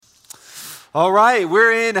All right,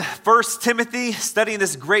 we're in 1 Timothy, studying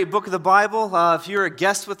this great book of the Bible. If you're a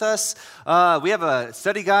guest with us, we have a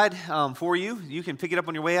study guide for you. You can pick it up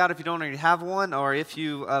on your way out if you don't already have one, or if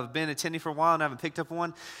you have been attending for a while and haven't picked up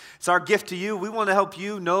one. It's our gift to you. We want to help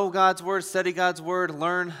you know God's Word, study God's Word,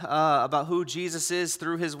 learn about who Jesus is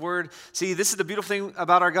through His Word. See, this is the beautiful thing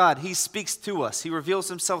about our God. He speaks to us. He reveals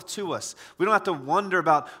Himself to us. We don't have to wonder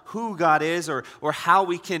about who God is or how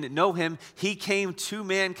we can know Him. He came to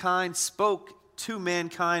mankind, spoke to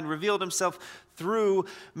mankind, revealed Himself through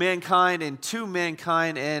mankind and to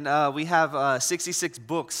mankind, and we have 66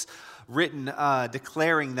 books written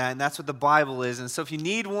declaring that, and that's what the Bible is. And so if you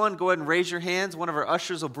need one, go ahead and raise your hands. One of our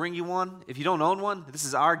ushers will bring you one. If you don't own one, this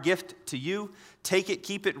is our gift to you. Take it,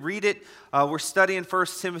 keep it, read it. We're studying 1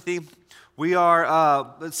 Timothy. We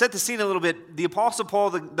are, set the scene a little bit. The Apostle Paul,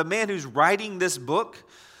 the man who's writing this book,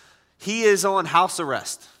 he is on house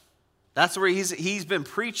arrest. That's where he's been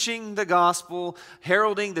preaching the gospel,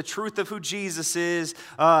 heralding the truth of who Jesus is.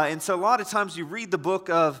 And so a lot of times you read the book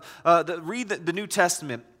of, the New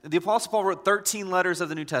Testament. The Apostle Paul wrote 13 letters of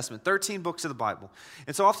the New Testament, 13 books of the Bible.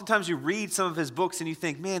 And so oftentimes you read some of his books and you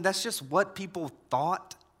think, man, that's just what people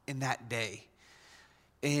thought in that day.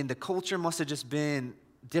 And the culture must have just been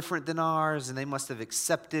different than ours, and they must have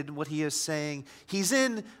accepted what he is saying. He's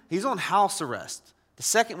on house arrest.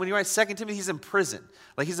 When he writes 2 Timothy, he's in prison.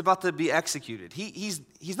 Like he's about to be executed. He's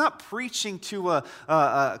not preaching to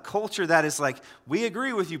a culture that is like, we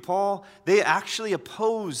agree with you, Paul. They actually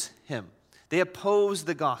oppose him. They oppose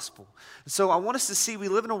the gospel. So I want us to see we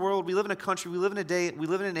live in a world, we live in a country, we live in a day, we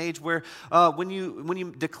live in an age where when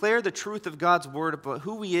you declare the truth of God's word about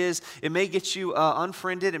who He is, it may get you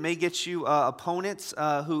unfriended, it may get you opponents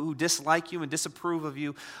who dislike you and disapprove of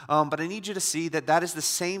you. But I need you to see that is the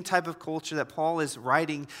same type of culture that Paul is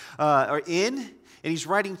writing in, and he's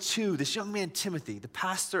writing to this young man Timothy, a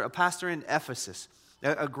pastor in Ephesus.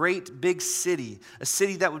 A great big city, a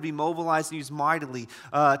city that would be mobilized and used mightily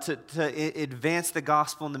to advance the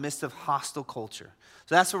gospel in the midst of hostile culture.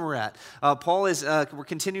 So that's where we're at. Paul is, we're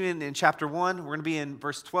continuing in chapter 1. We're going to be in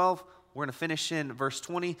verse 12. We're going to finish in verse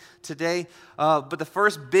 20 today. But the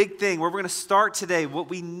first big thing, where we're going to start today, what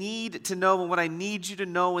we need to know and what I need you to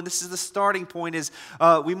know, and this is the starting point, is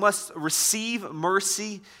we must receive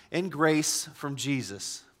mercy and grace from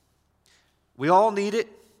Jesus. We all need it.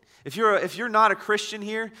 If you're not a Christian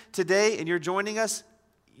here today and you're joining us,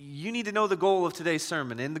 you need to know the goal of today's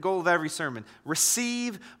sermon and the goal of every sermon.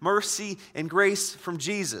 Receive mercy and grace from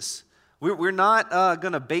Jesus. We're not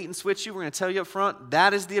going to bait and switch you. We're going to tell you up front,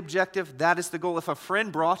 that is the objective, that is the goal. If a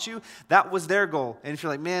friend brought you, that was their goal. And if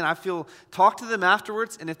you're like, man, talk to them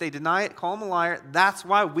afterwards, and if they deny it, call them a liar. That's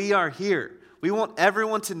why we are here. We want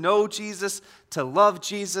everyone to know Jesus, to love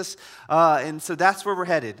Jesus, and so that's where we're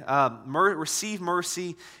headed. Receive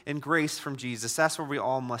mercy and grace from Jesus. That's where we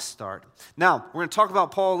all must start. Now, we're going to talk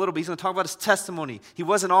about Paul a little bit. He's going to talk about his testimony. He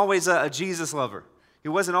wasn't always a Jesus lover. He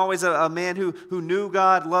wasn't always a man who knew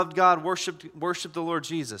God, loved God, worshiped the Lord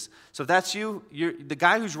Jesus. So if that's you, the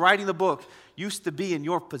guy who's writing the book used to be in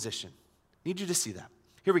your position. I need you to see that.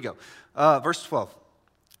 Here we go. Verse 12.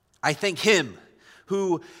 I thank Him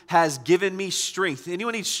who has given me strength.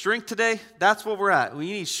 Anyone need strength today? That's what we're at. We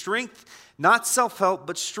need strength, not self-help,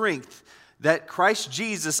 but strength. That Christ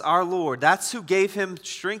Jesus, our Lord, that's who gave him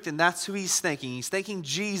strength, and that's who he's thanking. He's thanking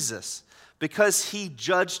Jesus because He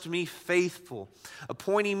judged me faithful,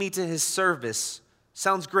 appointing me to His service.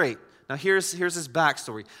 Sounds great. Now here's his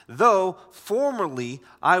backstory. Though formerly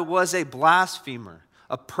I was a blasphemer,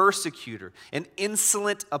 a persecutor, an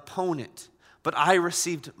insolent opponent, but I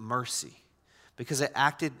received mercy, because I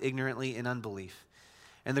acted ignorantly in unbelief.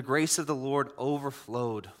 And the grace of the Lord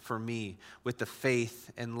overflowed for me with the faith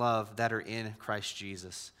and love that are in Christ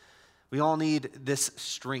Jesus. We all need this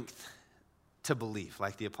strength to believe,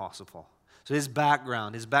 like the Apostle Paul. So his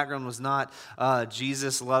background was not a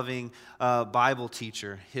Jesus-loving Bible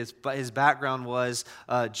teacher. His background was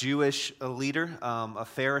a Jewish leader, a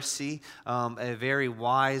Pharisee, a very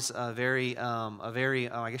wise, I guess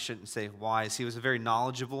I shouldn't say wise. He was a very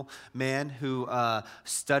knowledgeable man who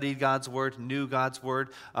studied God's Word, knew God's Word,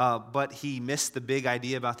 but he missed the big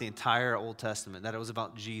idea about the entire Old Testament, that it was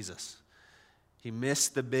about Jesus. He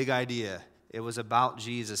missed the big idea. It was about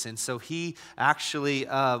Jesus. And so he actually,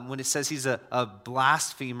 when it says he's a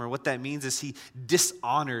blasphemer, what that means is he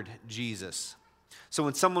dishonored Jesus. So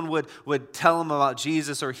when someone would tell him about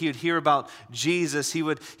Jesus, or he would hear about Jesus, he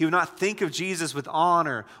would not think of Jesus with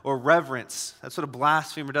honor or reverence. That's what a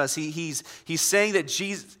blasphemer does. He's saying that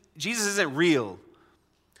Jesus isn't real.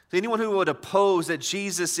 So anyone who would oppose that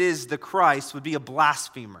Jesus is the Christ would be a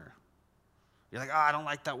blasphemer. You're like, I don't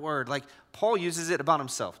like that word. Like Paul uses it about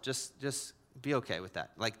himself. Just Be okay with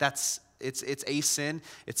that. Like it's a sin.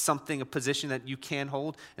 It's something, a position that you can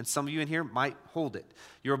hold, and some of you in here might hold it.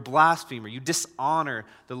 You're a blasphemer. You dishonor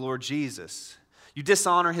the Lord Jesus. You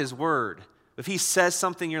dishonor his word. If he says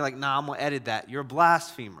something, you're like, nah, I'm going to edit that. You're a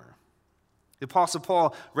blasphemer. The Apostle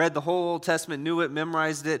Paul read the whole Old Testament, knew it,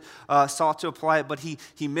 memorized it, sought to apply it, but he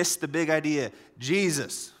missed the big idea,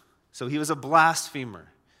 Jesus. So he was a blasphemer.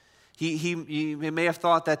 He may have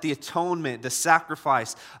thought that the atonement, the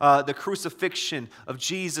sacrifice, the crucifixion of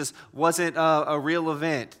Jesus wasn't a real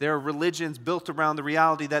event. There are religions built around the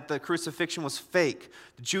reality that the crucifixion was fake.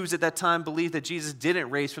 The Jews at that time believed that Jesus didn't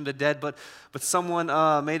raise from the dead, but someone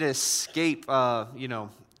made an escape,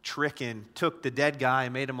 trick and took the dead guy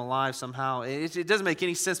and made him alive somehow. It doesn't make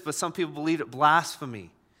any sense, but some people believe it blasphemy.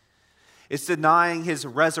 It's denying his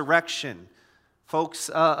resurrection. Folks,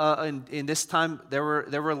 in this time, there were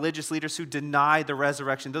religious leaders who denied the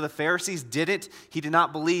resurrection. Though the Pharisees didn't, he did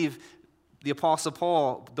not believe the Apostle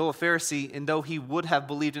Paul, though a Pharisee, and though he would have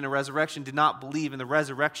believed in a resurrection, did not believe in the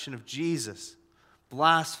resurrection of Jesus.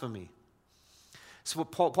 Blasphemy. So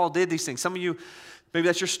what Paul did these things. Some of you, maybe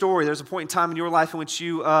that's your story. There's a point in time in your life in which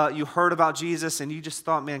you heard about Jesus and you just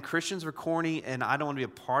thought, man, Christians were corny and I don't want to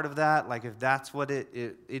be a part of that. Like if that's what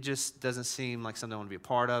it just doesn't seem like something I want to be a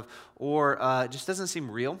part of. Or it just doesn't seem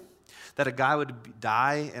real that a guy would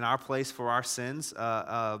die in our place for our sins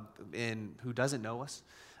and who doesn't know us,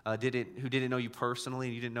 who didn't know you personally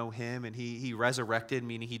and you didn't know him, and he resurrected,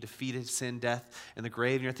 meaning he defeated sin, death, and the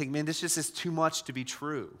grave. And you're thinking, man, this just is too much to be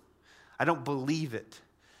true. I don't believe it.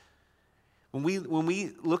 When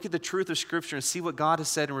we look at the truth of Scripture and see what God has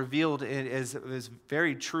said and revealed is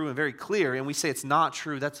very true and very clear, and we say it's not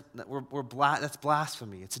true, that's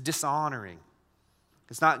blasphemy. It's dishonoring.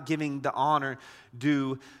 It's not giving the honor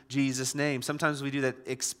due Jesus' name. Sometimes we do that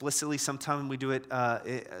explicitly. Sometimes we do it,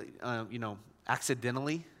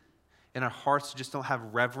 accidentally, and our hearts just don't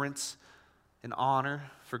have reverence and honor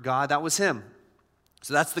for God. That was him.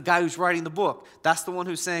 So that's the guy who's writing the book. That's the one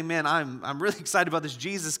who's saying, man, I'm really excited about this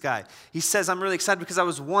Jesus guy. He says, I'm really excited because I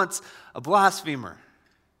was once a blasphemer.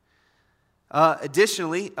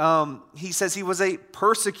 Additionally, he says he was a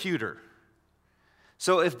persecutor.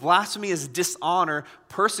 So if blasphemy is dishonor,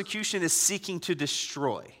 persecution is seeking to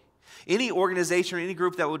destroy. Any organization or any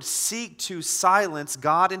group that would seek to silence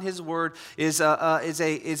God and his word is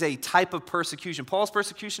a type of persecution. Paul's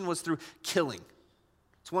persecution was through killing.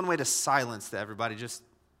 It's one way to silence everybody, just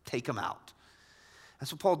take them out.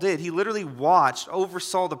 That's what Paul did. He literally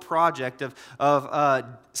oversaw the project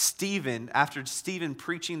of Stephen. After Stephen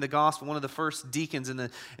preaching the gospel, one of the first deacons in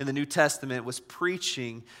the New Testament was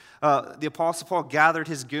preaching. The Apostle Paul gathered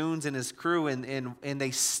his goons and his crew, and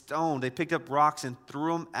they picked up rocks and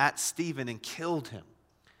threw them at Stephen and killed him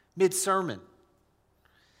mid-sermon.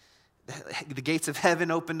 The gates of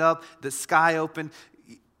heaven opened up, the sky opened.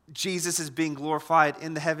 Jesus is being glorified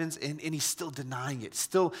in the heavens, and he's still denying it,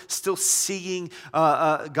 still seeing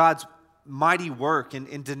God's mighty work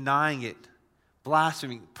and denying it,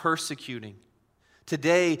 blaspheming, persecuting.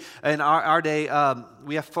 Today, in our day,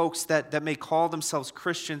 we have folks that may call themselves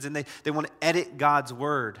Christians, and they want to edit God's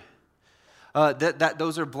word.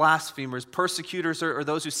 Those are blasphemers. Persecutors are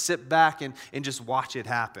those who sit back and just watch it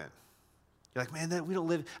happen. You're like, man, we don't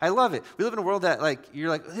live. I love it. We live in a world that, you're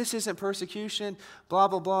like, this isn't persecution, blah,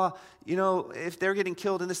 blah, blah. If they're getting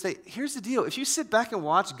killed in this state, here's the deal. If you sit back and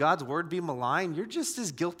watch God's word be maligned, you're just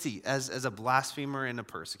as guilty as a blasphemer and a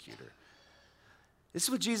persecutor. This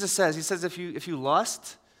is what Jesus says. He says, if you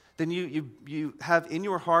lust, then you have in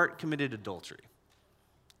your heart committed adultery.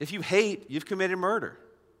 If you hate, you've committed murder.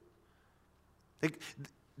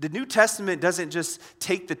 The New Testament doesn't just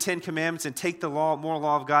take the Ten Commandments and take the moral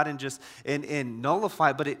law of God and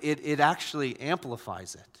nullify it, but it actually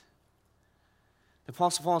amplifies it. The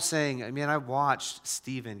Apostle Paul is saying, man, I watched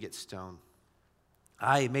Stephen get stoned.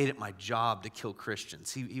 I made it my job to kill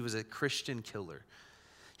Christians. He was a Christian killer.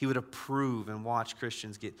 He would approve and watch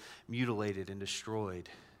Christians get mutilated and destroyed.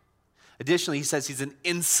 Additionally, he says he's an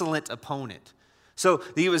insolent opponent. So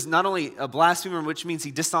he was not only a blasphemer, which means he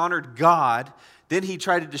dishonored God, then he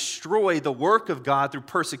tried to destroy the work of God through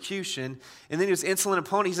persecution, and then he was an insolent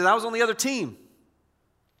opponent. He said, I was on the other team.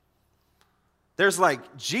 There's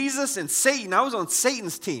Jesus and Satan. I was on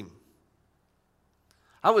Satan's team.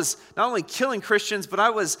 I was not only killing Christians, but I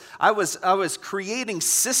was creating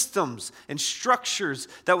systems and structures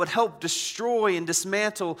that would help destroy and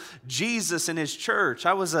dismantle Jesus and his church.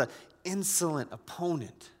 I was an insolent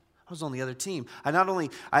opponent. I was on the other team.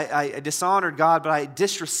 I dishonored God, but I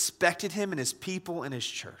disrespected him and his people and his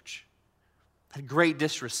church. I had great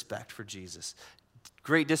disrespect for Jesus.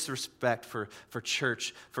 Great disrespect for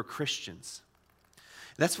church, for Christians.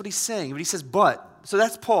 That's what he's saying. But he says, but. So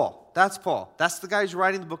that's Paul. That's Paul. That's the guy who's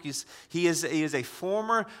writing the book. He is a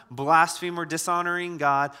former blasphemer, dishonoring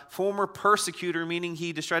God, former persecutor, meaning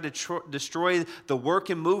he just tried to destroy the work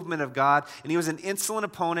and movement of God. And he was an insolent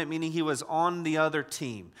opponent, meaning he was on the other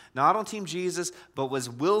team. Not on Team Jesus, but was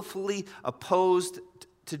willfully opposed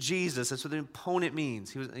to Jesus. That's what an opponent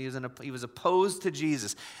means. He was opposed to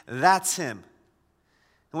Jesus. That's him.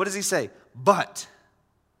 And what does he say? But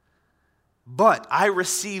I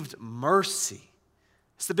received mercy.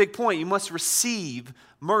 It's the big point. You must receive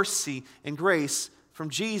mercy and grace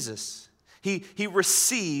from Jesus. He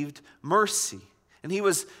received mercy, and he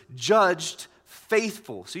was judged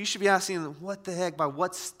faithful. So you should be asking, what the heck, by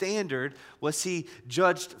what standard was he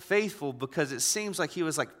judged faithful? Because it seems like he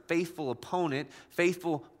was like faithful opponent,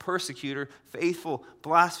 faithful persecutor, faithful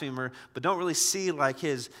blasphemer, but don't really see like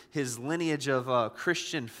his lineage of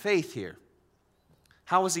Christian faith here.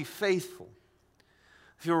 How was he faithful?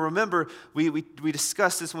 If you'll remember, we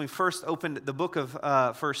discussed this when we first opened the book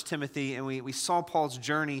of 1 Timothy, and we saw Paul's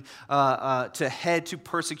journey to head to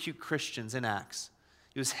persecute Christians in Acts.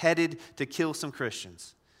 He was headed to kill some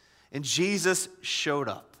Christians. And Jesus showed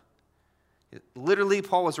up. Literally,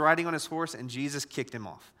 Paul was riding on his horse, and Jesus kicked him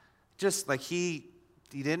off. Just like he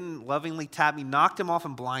didn't lovingly tap him, he knocked him off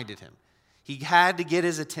and blinded him. He had to get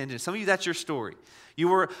his attention. Some of you, that's your story. You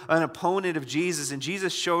were an opponent of Jesus, and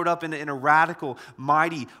Jesus showed up in a radical,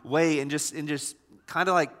 mighty way and just kind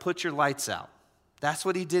of like put your lights out. That's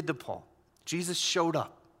what he did to Paul. Jesus showed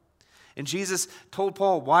up. And Jesus told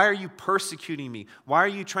Paul, why are you persecuting me? Why are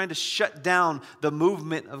you trying to shut down the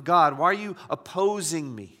movement of God? Why are you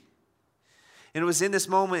opposing me? And it was in this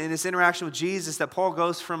moment, in this interaction with Jesus, that Paul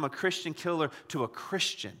goes from a Christian killer to a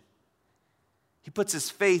Christian. He puts his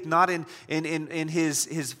faith not in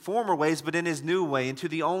his former ways, but in his new way, into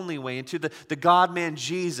the only way, into the God-man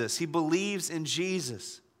Jesus. He believes in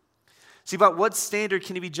Jesus. See, about what standard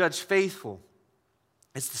can he be judged faithful?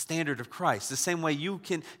 It's the standard of Christ. The same way you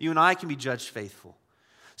and I can be judged faithful.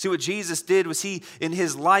 See, what Jesus did was he, in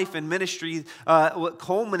his life and ministry, what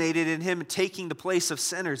culminated in him taking the place of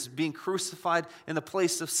sinners, being crucified in the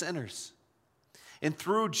place of sinners. And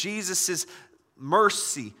through Jesus'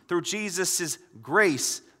 mercy, through Jesus'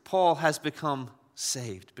 grace, Paul has become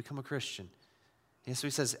saved, become a Christian. And so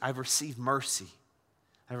he says, I've received mercy.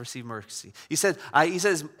 I received mercy. He says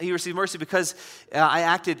he received mercy because I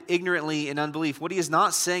acted ignorantly in unbelief. What he is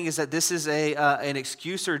not saying is that this is an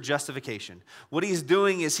excuse or justification. What he's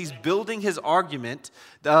doing is he's building his argument.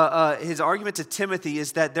 His argument to Timothy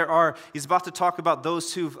is that he's about to talk about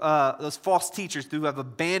those false teachers who have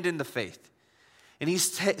abandoned the faith. And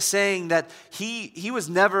he's saying that he was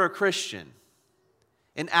never a Christian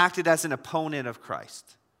and acted as an opponent of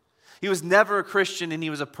Christ. He was never a Christian and he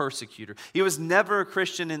was a persecutor. He was never a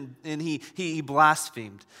Christian and he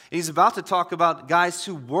blasphemed. And he's about to talk about guys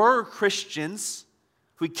who were Christians,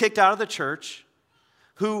 who he kicked out of the church,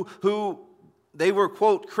 who they were,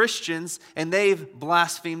 quote, Christians, and they've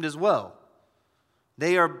blasphemed as well.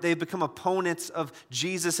 They've become opponents of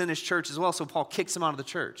Jesus and his church as well, so Paul kicks them out of the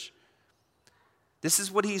church. This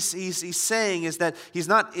is what he's saying, is that he's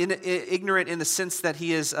not ignorant in the sense that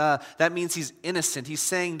he is, that means he's innocent. He's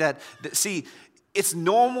saying that, see, it's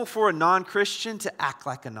normal for a non-Christian to act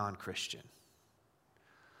like a non-Christian.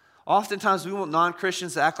 Oftentimes we want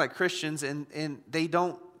non-Christians to act like Christians, and they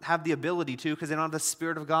don't have the ability to because they don't have the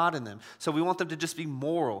Spirit of God in them. So we want them to just be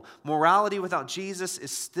moral. Morality without Jesus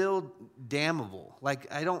is still damnable.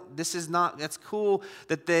 That's cool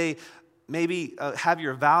that they maybe have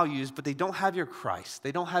your values, but they don't have your Christ.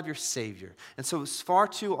 They don't have your Savior. And so far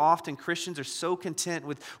too often Christians are so content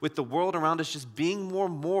with the world around us just being more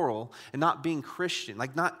moral and not being Christian,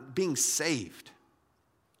 like not being saved.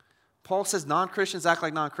 Paul says non-Christians act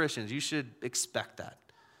like non-Christians. You should expect that.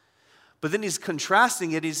 But then he's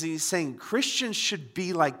contrasting it. He's saying Christians should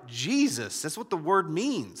be like Jesus. That's what the word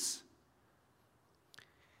means.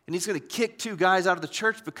 And he's going to kick two guys out of the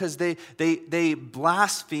church because they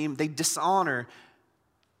blaspheme, they dishonor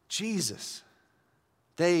Jesus.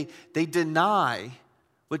 They deny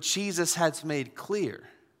what Jesus has made clear.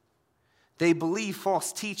 They believe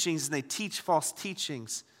false teachings and they teach false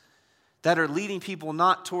teachings that are leading people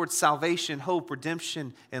not towards salvation, hope,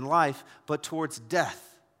 redemption, and life, but towards death.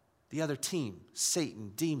 The other team,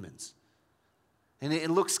 Satan, demons. And it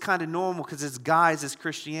looks kind of normal because it's guised as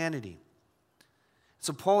Christianity.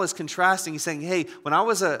 So Paul is contrasting. He's saying, hey, when I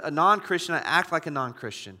was a non-Christian, I act like a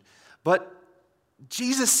non-Christian. But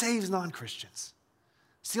Jesus saves non-Christians.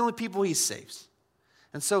 It's the only people he saves.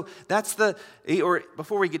 And so that's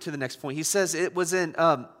before we get to the next point, he says it was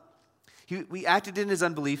we acted in his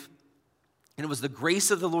unbelief, and it was the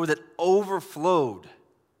grace of the Lord that overflowed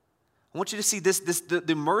I want you to see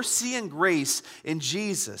the mercy and grace in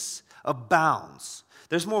Jesus abounds.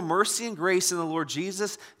 There's more mercy and grace in the Lord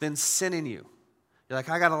Jesus than sin in you. You're like,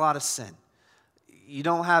 I got a lot of sin. You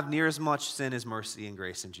don't have near as much sin as mercy and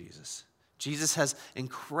grace in Jesus. Jesus has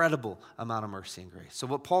incredible amount of mercy and grace. So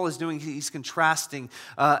what Paul is doing, he's contrasting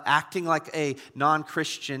acting like a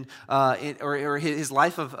non-Christian or his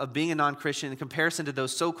life of being a non-Christian in comparison to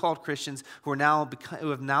those so-called Christians who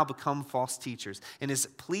have now become false teachers. And his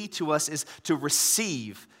plea to us is to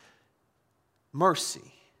receive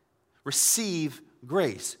mercy, receive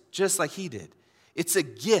grace, just like he did. It's a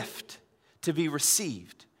gift to be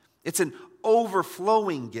received. It's an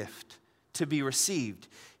overflowing gift to be received.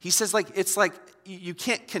 He says it's like you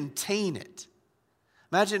can't contain it.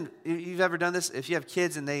 Imagine, you've ever done this, if you have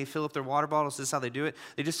kids and they fill up their water bottles, this is how they do it.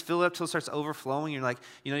 They just fill it up till it starts overflowing. You're like,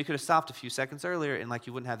 you could have stopped a few seconds earlier and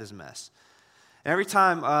you wouldn't have this mess. And every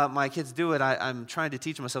time my kids do it, I'm trying to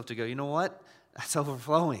teach myself to go, you know what? That's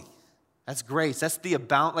overflowing. That's grace. That's the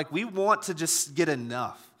abound. We want to just get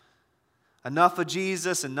enough. Enough of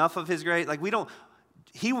Jesus, enough of his grace.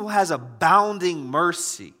 He has abounding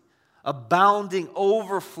mercy. Abounding,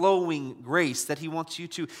 overflowing grace that he wants you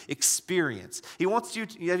to experience. He wants you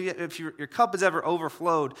to, if your cup is ever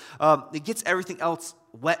overflowed, it gets everything else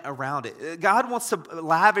wet around it. God wants to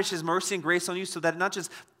lavish his mercy and grace on you so that it not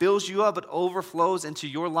just fills you up, but overflows into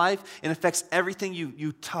your life and affects everything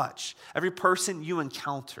you touch, every person you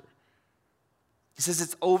encounter. He says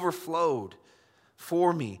it's overflowed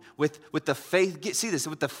for me with the faith, see this,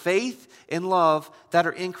 with the faith and love that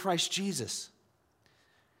are in Christ Jesus.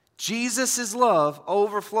 Jesus' love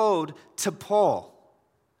overflowed to Paul.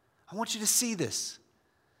 I want you to see this.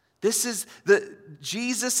 This is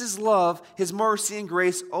Jesus' love, his mercy and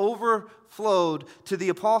grace overflowed to the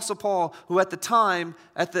Apostle Paul, who at the time,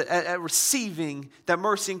 at receiving that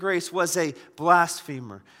mercy and grace, was a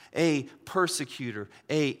blasphemer, a persecutor,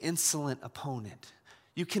 a insolent opponent.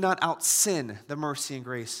 You cannot out-sin the mercy and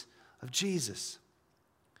grace of Jesus.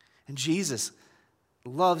 And Jesus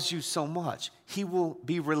loves you so much, he will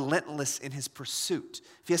be relentless in his pursuit.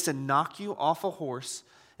 If he has to knock you off a horse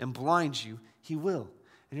and blind you, he will.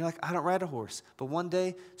 And you're like, I don't ride a horse. But one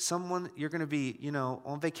day, you're going to be,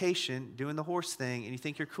 on vacation doing the horse thing, and you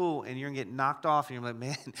think you're cool, and you're going to get knocked off, and you're like,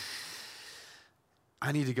 man,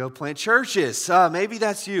 I need to go plant churches. Maybe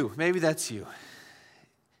that's you. Maybe that's you.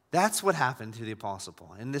 That's what happened to the Apostle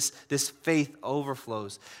Paul. And this faith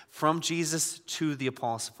overflows from Jesus to the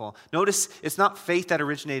Apostle Paul. Notice, it's not faith that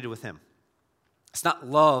originated with him. It's not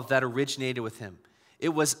love that originated with him. It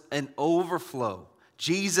was an overflow.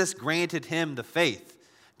 Jesus granted him the faith.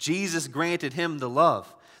 Jesus granted him the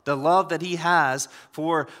love. The love that he has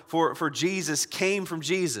for Jesus came from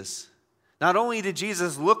Jesus. Not only did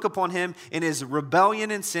Jesus look upon him in his rebellion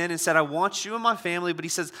and sin and said, I want you in my family, but he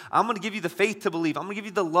says, I'm going to give you the faith to believe. I'm going to give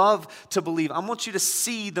you the love to believe. I want you to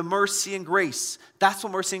see the mercy and grace. That's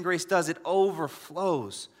what mercy and grace does. It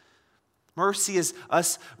overflows. Mercy is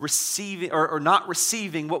us receiving or not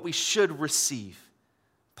receiving what we should receive.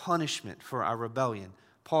 Punishment for our rebellion.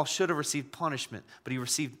 Paul should have received punishment, but he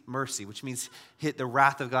received mercy, which means the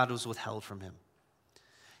wrath of God was withheld from him.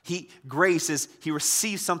 Grace is he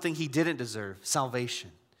received something he didn't deserve, salvation.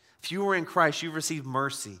 If you were in Christ, you've received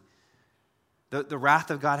mercy. The wrath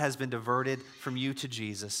of God has been diverted from you to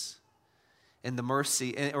Jesus. And the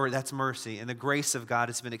mercy, or that's mercy, and the grace of God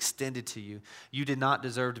has been extended to you. You did not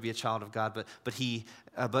deserve to be a child of God,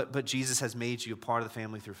 but Jesus has made you a part of the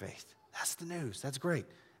family through faith. That's the news. That's great.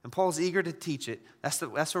 And Paul's eager to teach it. That's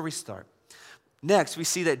where we start. Next, we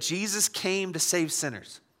see that Jesus came to save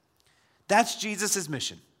sinners. That's Jesus'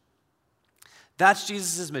 mission. That's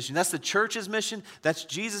Jesus' mission. That's the church's mission. That's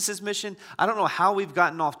Jesus' mission. I don't know how we've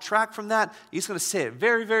gotten off track from that. He's going to say it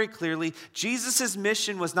very, very clearly. Jesus'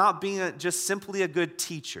 mission was not being just simply a good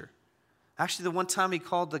teacher. Actually, the one time he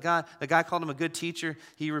called the guy called him a good teacher,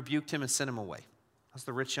 he rebuked him and sent him away. That's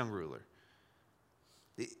the rich young ruler.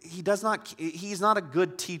 He's not a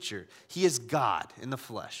good teacher. He is God in the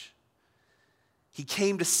flesh. He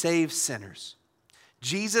came to save sinners.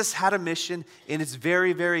 Jesus had a mission, and it's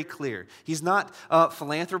very, very clear. He's not a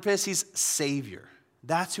philanthropist, he's Savior.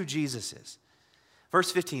 That's who Jesus is.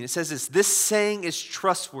 Verse 15, it says this saying is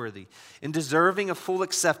trustworthy and deserving of full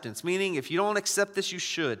acceptance, meaning if you don't accept this, you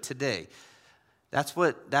should today. That's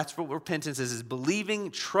what repentance is believing,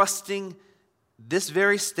 trusting this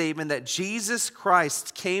very statement that Jesus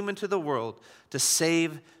Christ came into the world to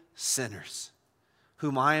save sinners,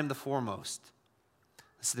 whom I am the foremost.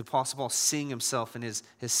 This is the Apostle Paul seeing himself in his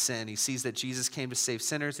sin. He sees that Jesus came to save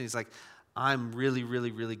sinners, and he's like, I'm really,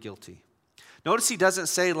 really, really guilty. Notice he doesn't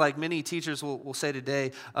say, like many teachers will say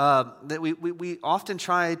today, that we often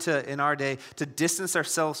try to, in our day, to distance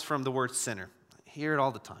ourselves from the word sinner. I hear it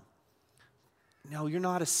all the time. No, you're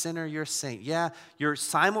not a sinner, you're a saint. Yeah, you're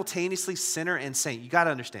simultaneously sinner and saint. You got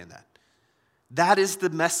to understand that. That is the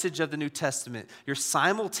message of the New Testament. You're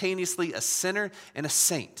simultaneously a sinner and a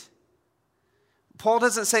saint. Paul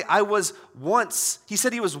doesn't say, I was once, he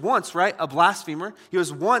said he was once, right, a blasphemer. He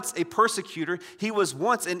was once a persecutor. He was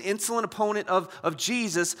once an insolent opponent of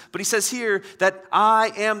Jesus. But he says here that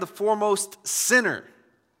I am the foremost sinner.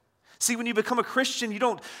 See, when you become a Christian, you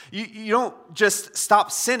don't just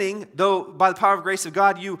stop sinning, though by the power of grace of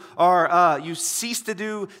God, you cease to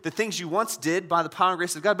do the things you once did by the power and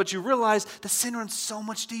grace of God, but you realize that sin runs so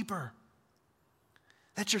much deeper.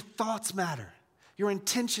 That your thoughts matter. Your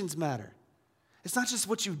intentions matter. It's not just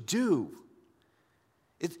what you do.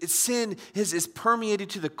 Sin is permeated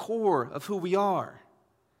to the core of who we are.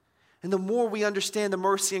 And the more we understand the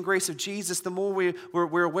mercy and grace of Jesus, the more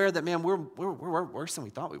we're aware that, man, we're worse than we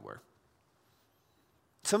thought we were.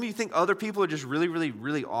 Some of you think other people are just really, really,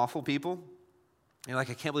 really awful people. You're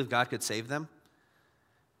like, I can't believe God could save them.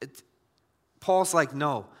 Paul's like,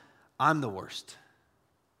 no, I'm the worst.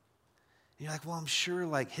 And you're like, well, I'm sure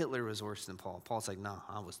like Hitler was worse than Paul. Paul's like, no,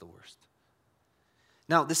 I was the worst.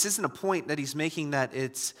 Now, this isn't a point that he's making that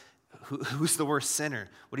it's who's the worst sinner.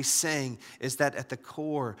 What he's saying is that at the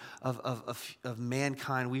core of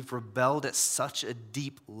mankind, we've rebelled at such a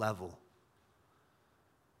deep level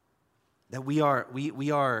that we are,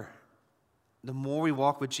 the more we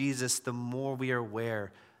walk with Jesus, the more we are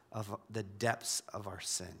aware of the depths of our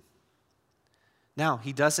sin. Now,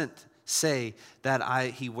 he doesn't say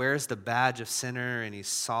that he wears the badge of sinner and he's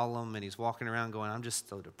solemn and he's walking around going, I'm just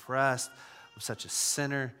so depressed, I'm such a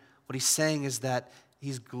sinner. What he's saying is that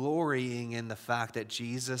he's glorying in the fact that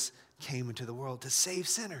Jesus came into the world to save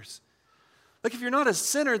sinners. Like if you're not a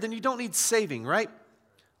sinner, then you don't need saving, right?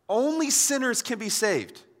 Only sinners can be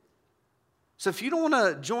saved. So if you don't want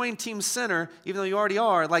to join Team Sinner, even though you already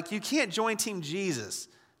are, like you can't join Team Jesus.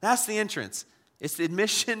 That's the entrance. It's the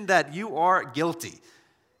admission that you are guilty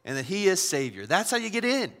and that he is Savior. That's how you get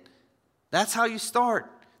in. That's how you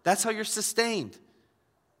start. That's how you're sustained.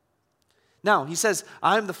 Now, he says,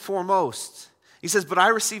 I'm the foremost. He says, but I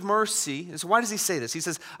receive mercy. And so why does he say this? He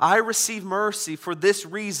says, I receive mercy for this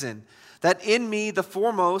reason, that in me, the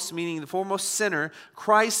foremost, meaning the foremost sinner,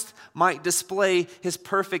 Christ might display his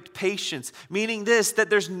perfect patience. Meaning this,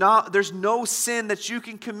 that there's no sin that you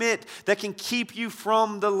can commit that can keep you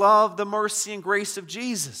from the love, the mercy, and grace of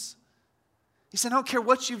Jesus. He said, I don't care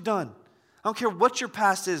what you've done. I don't care what your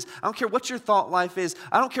past is. I don't care what your thought life is.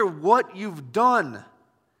 I don't care what you've done.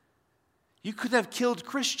 You could have killed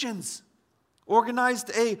Christians,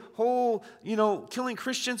 organized a whole, killing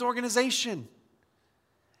Christians organization,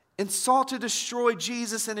 and sought to destroy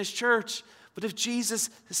Jesus and his church. But if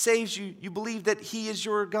Jesus saves you, you believe that he is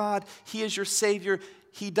your God, he is your Savior,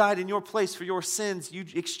 he died in your place for your sins, you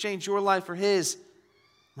exchange your life for his.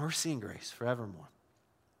 Mercy and grace forevermore.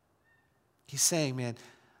 He's saying, man,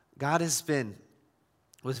 God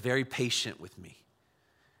was very patient with me.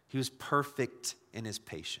 He was perfect in his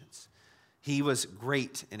patience. He was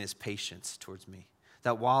great in his patience towards me.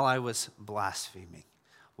 That while I was blaspheming,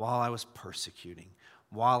 while I was persecuting,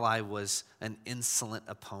 while I was an insolent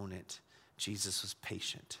opponent, Jesus was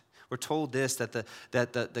patient. We're told this, that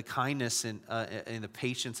the kindness and the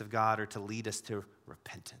patience of God are to lead us to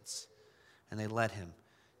repentance. And they led him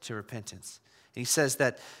to repentance. And he says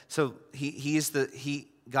that, so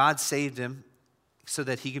God saved him so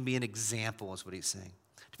that he can be an example, is what he's saying.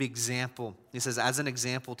 To be example, he says, as an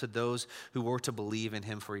example to those who were to believe in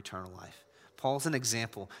him for eternal life. Paul's an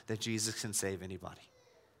example that Jesus can save anybody.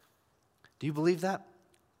 Do you believe that?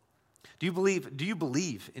 Do you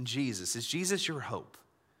believe in Jesus? Is Jesus your hope?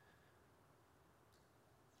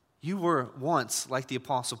 You were once, like the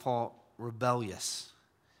Apostle Paul, rebellious.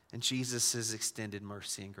 And Jesus has extended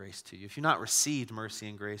mercy and grace to you. If you've not received mercy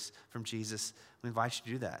and grace from Jesus, we invite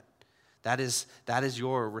you to do that. That is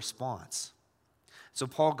your response. So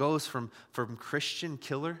Paul goes from Christian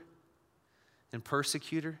killer and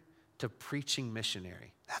persecutor to preaching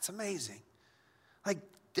missionary. That's amazing. Like,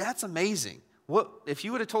 that's amazing. What if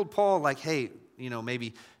you would have told Paul, like, hey,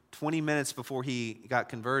 maybe 20 minutes before he got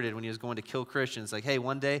converted when he was going to kill Christians, like, hey,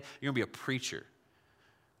 one day you're going to be a preacher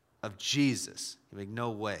of Jesus. He'd be like,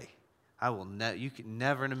 no way. You could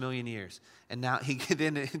never in a million years. And now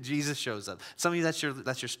then Jesus shows up. Some of you, that's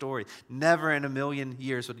your story. Never in a million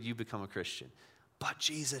years would you become a Christian. But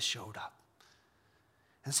Jesus showed up.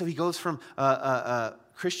 And so he goes from a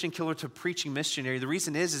Christian killer to preaching missionary. The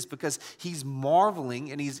reason is because he's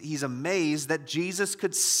marveling and he's amazed that Jesus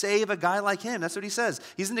could save a guy like him. That's what he says.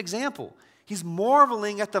 He's an example. He's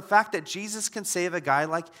marveling at the fact that Jesus can save a guy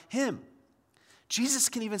like him. Jesus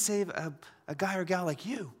can even save a guy or gal like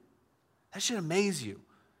you. That should amaze you.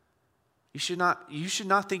 You should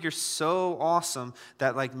not think you're so awesome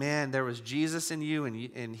that, like, man, there was Jesus in you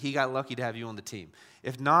and he got lucky to have you on the team.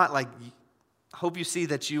 If not, like, hope you see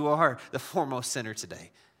that you are the foremost sinner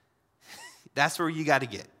today. That's where you got to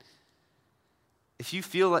get. If you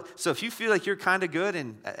feel like you're kind of good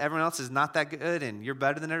and everyone else is not that good and you're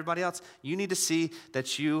better than everybody else, you need to see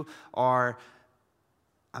that you are,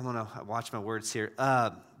 I'm going to watch my words here,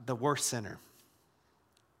 the worst sinner.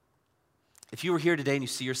 If you were here today and you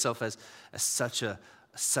see yourself as such a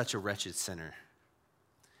wretched sinner,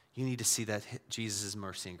 you need to see that Jesus'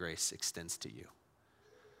 mercy and grace extends to you.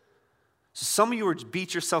 So some of you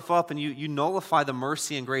beat yourself up and you nullify the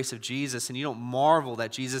mercy and grace of Jesus and you don't marvel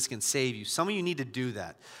that Jesus can save you. Some of you need to do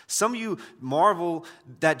that. Some of you marvel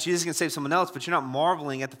that Jesus can save someone else, but you're not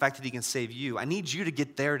marveling at the fact that he can save you. I need you to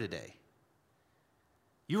get there today.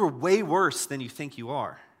 You are way worse than you think you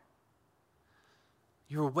are.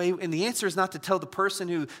 And the answer is not to tell the person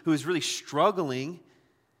who is really struggling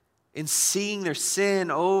and seeing their sin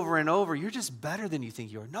over and over, you're just better than you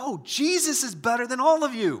think you are. No, Jesus is better than all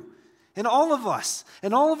of you. And all of us,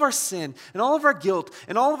 and all of our sin, and all of our guilt,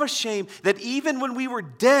 and all of our shame, that even when we were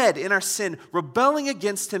dead in our sin, rebelling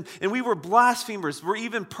against him, and we were blasphemers, we're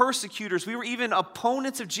even persecutors, we were even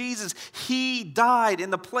opponents of Jesus, he died in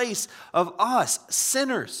the place of us,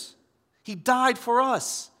 sinners. He died for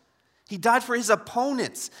us. He died for his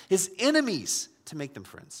opponents, his enemies, to make them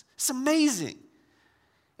friends. It's amazing.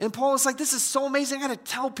 And Paul is like, this is so amazing, I got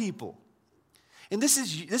to tell people. And this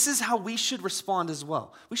is how we should respond as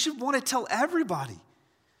well. We should want to tell everybody.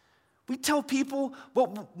 We tell people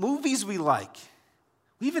what movies we like.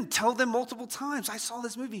 We even tell them multiple times, I saw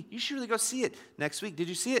this movie. You should really go see it. Next week, did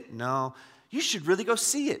you see it? No. You should really go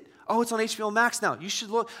see it. Oh, it's on HBO Max now. You should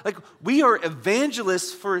look. Like, we are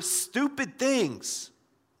evangelists for stupid things.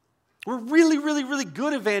 We're really, really, really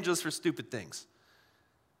good evangelists for stupid things.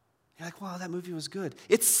 You're like, wow, that movie was good.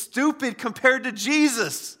 It's stupid compared to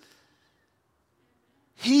Jesus.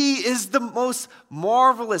 He is the most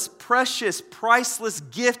marvelous, precious, priceless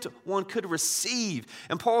gift one could receive.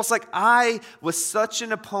 And Paul's like, I was such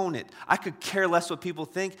an opponent. I could care less what people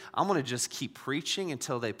think. I'm going to just keep preaching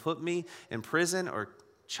until they put me in prison or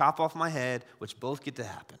chop off my head, which both get to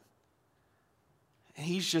happen. And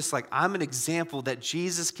he's just like, I'm an example that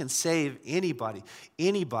Jesus can save anybody.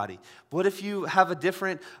 What if you have a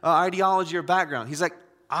different ideology or background? He's like,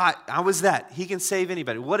 I was that. He can save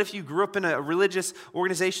anybody. What if you grew up in a religious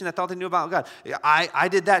organization that thought they knew about God? I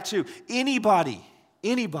did that too. Anybody.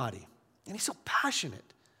 And he's so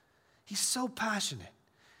passionate. He's so passionate.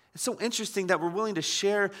 It's so interesting that we're willing to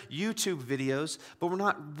share YouTube videos, but we're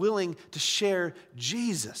not willing to share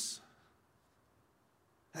Jesus.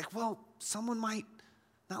 Like, well, someone might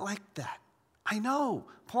not like that. I know.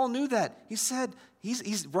 Paul knew that. He said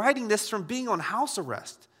he's writing this from being on house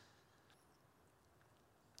arrest.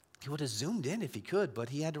 He would have zoomed in if he could, but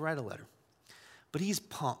he had to write a letter. But he's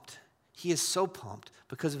pumped. He is so pumped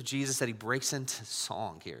because of Jesus that he breaks into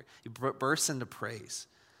song here. He bursts into praise.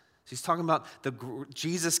 So he's talking about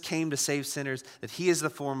Jesus came to save sinners, that he is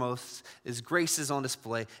the foremost, his grace is on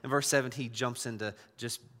display. In verse 7, he jumps into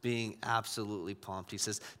just being absolutely pumped. He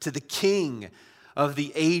says, to the King of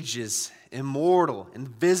the ages, immortal,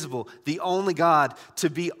 invisible, the only God, to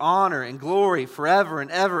be honor and glory forever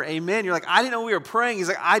and ever. Amen. You're like, I didn't know we were praying. He's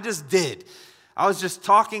like, I just did. I was just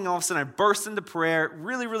talking, all of a sudden I burst into prayer,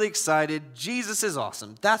 really, really excited. Jesus is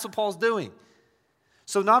awesome. That's what Paul's doing.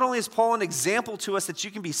 So not only is Paul an example to us that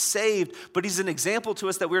you can be saved, but he's an example to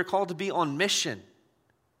us that we're called to be on mission.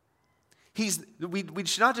 We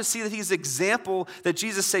should not just see that he's an example that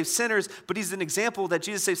Jesus saves sinners, but he's an example that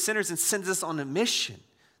Jesus saves sinners and sends us on a mission.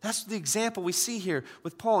 That's the example we see here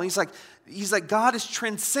with Paul. He's like God is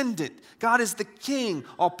transcendent. God is the King,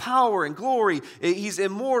 all power and glory. He's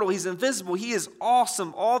immortal. He's invisible. He is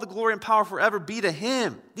awesome. All the glory and power forever be to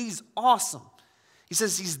him. He's awesome. He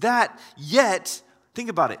says he's that, yet, think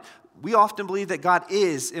about it. We often believe that God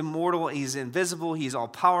is immortal. He's invisible. He's all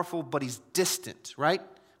powerful, but he's distant, right?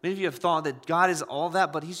 Many of you have thought that God is all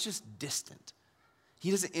that, but he's just distant. He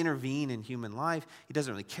doesn't intervene in human life. He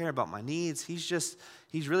doesn't really care about my needs.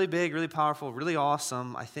 He's really big, really powerful, really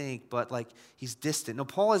awesome, I think, but like he's distant. No,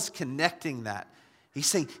 Paul is connecting that. He's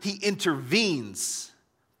saying he intervenes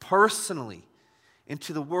personally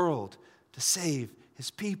into the world to save his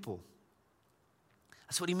people.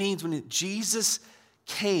 That's what he means when Jesus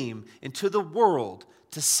came into the world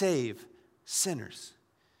to save sinners.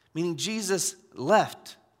 Meaning Jesus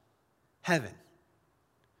left heaven,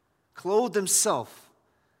 clothed himself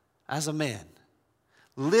as a man,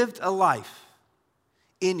 lived a life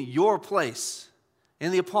in your place,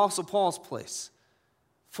 in the Apostle Paul's place,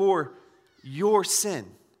 for your sin.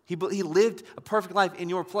 He lived a perfect life in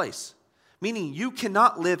your place, meaning you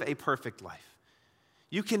cannot live a perfect life.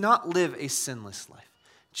 You cannot live a sinless life.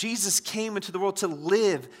 Jesus came into the world to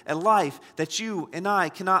live a life that you and I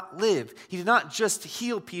cannot live. He did not just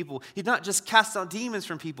heal people. He did not just cast out demons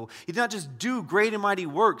from people. He did not just do great and mighty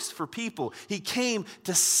works for people. He came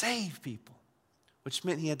to save people, which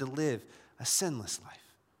meant he had to live a sinless life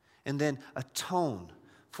and then atone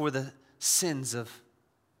for the sins of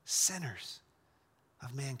sinners,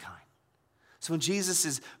 of mankind. So when Jesus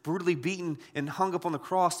is brutally beaten and hung up on the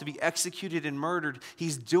cross to be executed and murdered,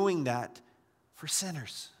 he's doing that for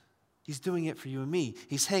sinners. He's doing it for you and me.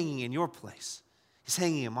 He's hanging in your place. He's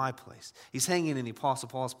hanging in my place. He's hanging in the Apostle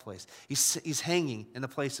Paul's place. He's hanging in the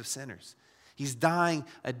place of sinners. He's dying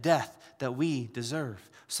a death that we deserve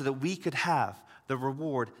so that we could have the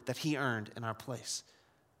reward that he earned in our place.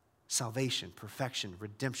 Salvation, perfection,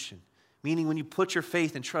 redemption. Meaning when you put your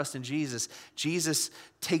faith and trust in Jesus, Jesus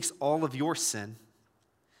takes all of your sin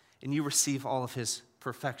and you receive all of his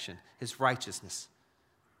perfection, his righteousness.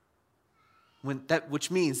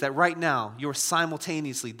 Which means that right now, you're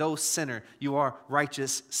simultaneously, though sinner, you are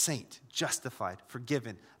righteous saint, justified,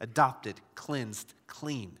 forgiven, adopted, cleansed,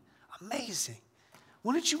 clean. Amazing.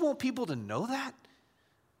 Wouldn't you want people to know that?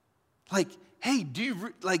 Like, hey,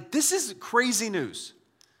 this is crazy news.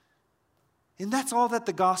 And that's all that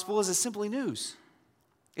the gospel is simply news.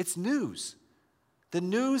 It's news. The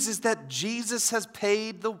news is that Jesus has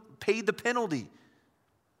paid the penalty.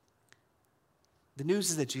 The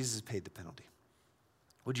news is that Jesus has paid the penalty.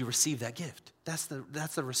 Would you receive that gift? That's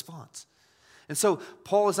the response. And so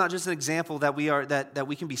Paul is not just an example that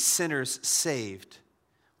we can be sinners saved,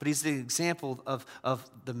 but he's the example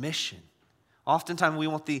of the mission. Oftentimes we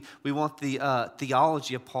want the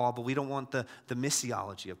theology of Paul, but we don't want the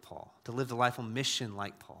missiology of Paul, to live the life on mission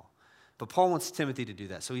like Paul. But Paul wants Timothy to do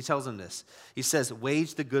that. So he tells him this. He says,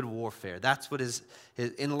 wage the good warfare. That's what is,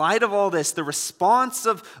 in light of all this, the response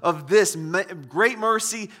of this great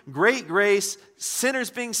mercy, great grace,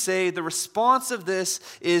 sinners being saved, the response of this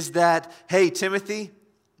is that, hey, Timothy,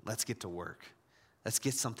 let's get to work. Let's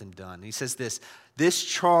get something done. And he says this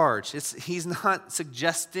charge, he's not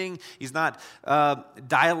suggesting, he's not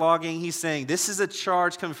dialoguing. He's saying this is a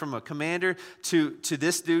charge coming from a commander to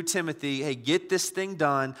this dude, Timothy. Hey, get this thing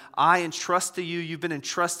done. I entrust to you. You've been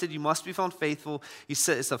entrusted. You must be found faithful. He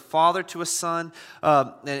says it's a father to a son,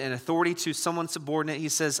 an authority to someone subordinate. He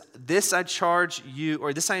says, this I charge you,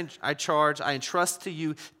 or this I entrust to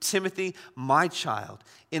you, Timothy, my child,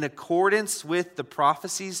 in accordance with the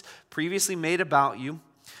prophecies previously made about you.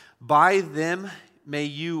 By them may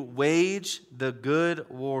you wage the good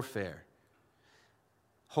warfare,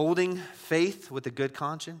 holding faith with a good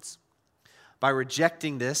conscience. By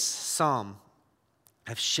rejecting this, some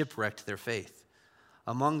have shipwrecked their faith.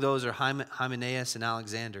 Among those are Hymenaeus and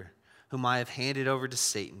Alexander, whom I have handed over to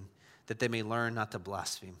Satan, that they may learn not to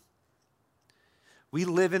blaspheme. We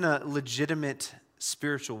live in a legitimate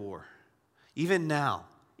spiritual war, even now.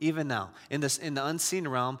 In the unseen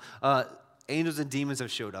realm, angels and demons have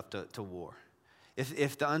showed up to war.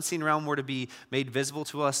 If the unseen realm were to be made visible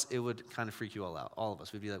to us, it would kind of freak you all out. All of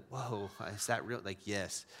us would be like, whoa, is that real? Like,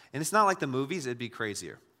 yes. And it's not like the movies, it'd be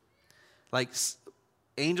crazier. Like,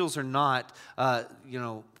 angels are not,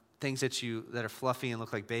 things that are fluffy and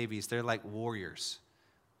look like babies. They're like warriors.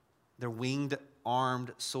 They're winged,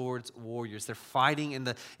 armed, swords, warriors. They're fighting in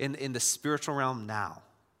the spiritual realm now.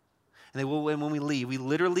 And when we leave, we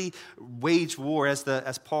literally wage war, as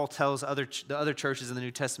Paul tells the other churches in the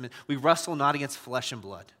New Testament. We wrestle not against flesh and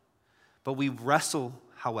blood, but we wrestle,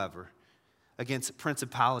 however, against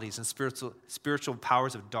principalities and spiritual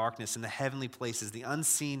powers of darkness in the heavenly places, the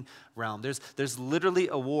unseen realm. There's literally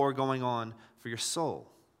a war going on for your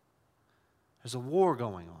soul. There's a war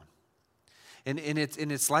going on, and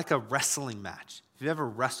it's like a wrestling match. If you've ever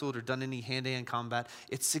wrestled or done any hand-to-hand combat,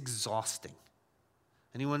 it's exhausting.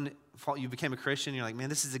 Anyone, you became a Christian, you're like, man,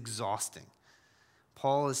 this is exhausting.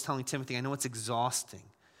 Paul is telling Timothy, I know it's exhausting,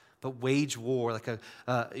 but wage war,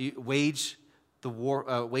 you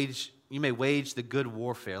may wage the good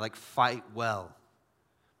warfare, like fight well.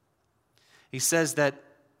 He says that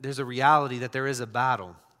there's a reality that there is a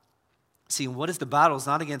battle. See, what is the battle? It's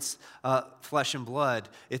not against flesh and blood.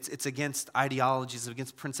 It's against ideologies,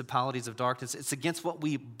 against principalities of darkness. It's against what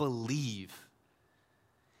we believe.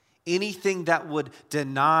 Anything that would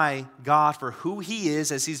deny God for who he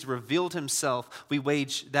is as he's revealed himself, we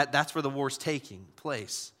wage that. That's where the war's taking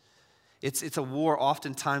place. It's a war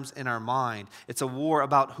oftentimes in our mind. It's a war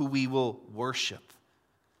about who we will worship.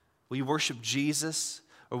 Will you worship Jesus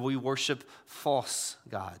or will you worship false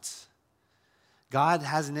gods? God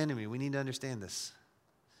has an enemy. We need to understand this.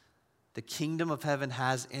 The kingdom of heaven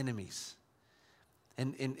has enemies.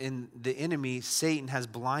 And the enemy, Satan, has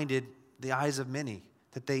blinded the eyes of many.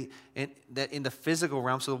 That in the physical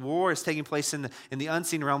realm, so the war is taking place in the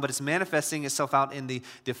unseen realm, but it's manifesting itself out in the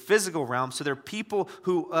physical realm. So there are people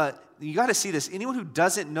who, you got to see this, anyone who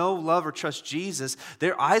doesn't know, love, or trust Jesus,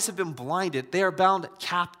 their eyes have been blinded. They are bound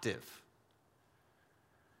captive.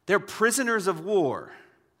 They're prisoners of war.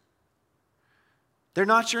 They're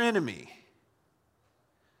not your enemy.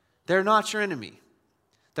 They're not your enemy.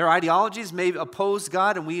 Their ideologies may oppose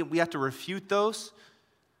God, and we have to refute those.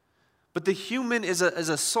 But the human is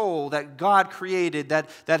a soul that God created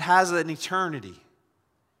that has an eternity.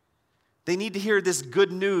 They need to hear this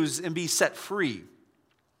good news and be set free.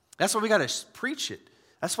 That's why we got to preach it.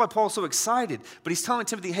 That's why Paul's so excited. But he's telling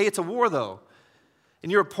Timothy, hey, it's a war though.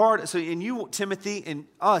 And you're a part, so and you, Timothy, and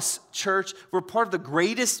us, church, we're part of the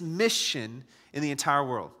greatest mission in the entire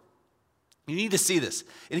world. You need to see this.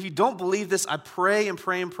 And if you don't believe this, I pray and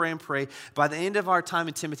pray and pray and pray by the end of our time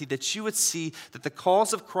in Timothy that you would see that the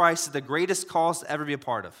cause of Christ is the greatest cause to ever be a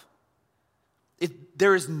part of.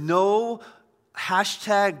 There is no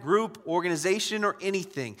hashtag, group, organization, or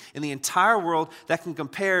anything in the entire world that can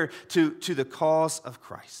compare to the cause of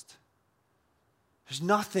Christ. There's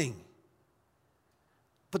nothing.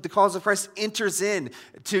 But the cause of Christ enters in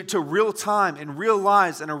to real time and real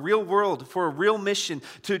lives and a real world for a real mission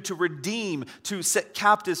to redeem, to set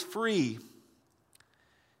captives free,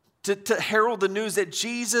 to herald the news that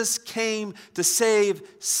Jesus came to save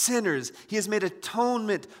sinners. He has made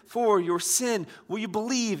atonement for your sin. Will you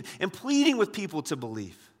believe? And pleading with people to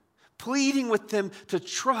believe, pleading with them to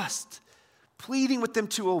trust, pleading with them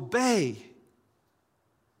to obey.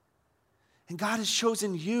 And God has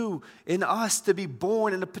chosen you and us to be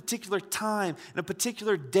born in a particular time, in a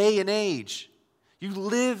particular day and age. You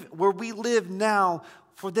live where we live now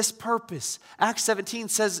for this purpose. Acts 17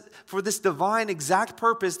 says for this divine exact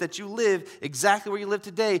purpose that you live exactly where you live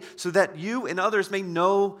today so that you and others may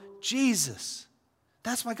know Jesus.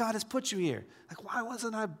 That's why God has put you here. Like, why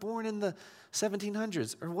wasn't I born in the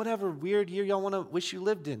 1700s or whatever weird year y'all want to wish you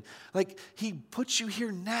lived in? Like, he put you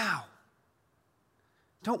here now.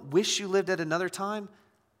 Don't wish you lived at another time.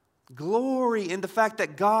 Glory in the fact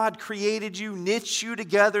that God created you, knit you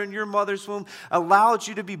together in your mother's womb, allowed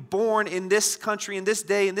you to be born in this country, in this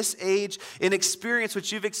day, in this age, and experience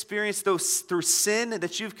what you've experienced through sin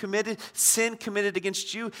that you've committed, sin committed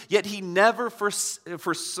against you, yet he never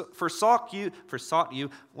forsook you,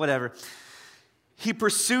 whatever. He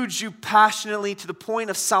pursued you passionately to the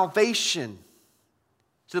point of salvation,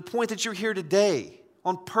 to the point that you're here today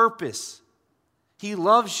on purpose. He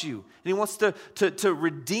loves you, and he wants to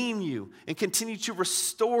redeem you and continue to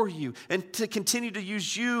restore you and to continue to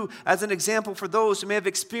use you as an example for those who may have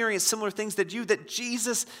experienced similar things that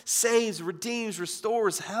Jesus saves, redeems,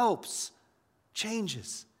 restores, helps,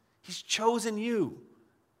 changes. He's chosen you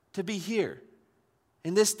to be here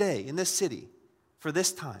in this day, in this city, for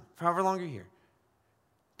this time, for however long you're here.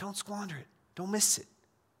 Don't squander it. Don't miss it.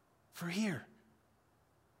 For here.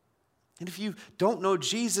 And if you don't know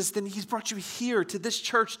Jesus, then he's brought you here to this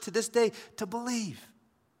church, to this day, to believe,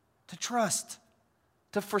 to trust,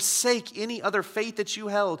 to forsake any other faith that you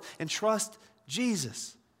held and trust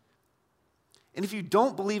Jesus. And if you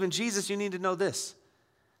don't believe in Jesus, you need to know this,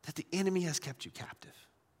 that the enemy has kept you captive.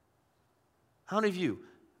 How many of you,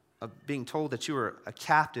 being told that you are a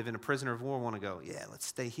captive and a prisoner of war, want to go, yeah, let's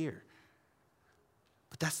stay here?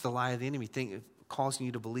 But that's the lie of the enemy, causing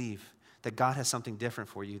you to believe that God has something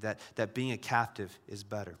different for you, that being a captive is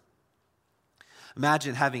better.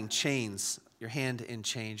 Imagine having chains, your hand in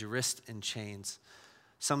chains, your wrist in chains.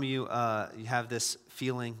 Some of you, you have this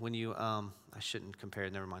feeling when you, I shouldn't compare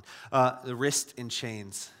it, never mind. The wrist in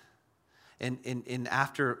chains. And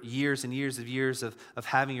after years and years of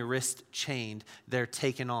having your wrist chained, they're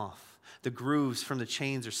taken off. The grooves from the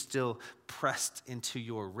chains are still pressed into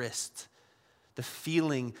your wrist. The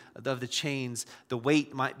feeling of the chains, the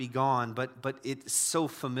weight might be gone, but it's so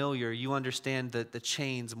familiar. You understand the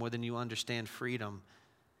chains more than you understand freedom.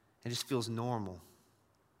 It just feels normal.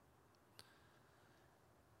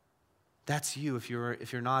 That's you if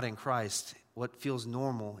you're not in Christ. What feels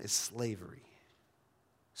normal is slavery.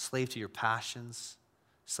 Slave to your passions,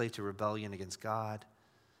 slave to rebellion against God.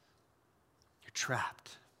 You're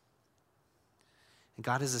trapped. And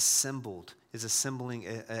God is assembling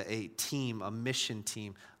a team, a mission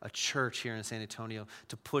team, a church here in San Antonio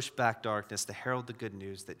to push back darkness, to herald the good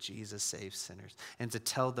news that Jesus saves sinners, and to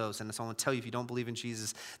tell those, and so I want to tell you, if you don't believe in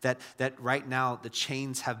Jesus, that right now the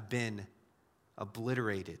chains have been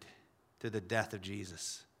obliterated through the death of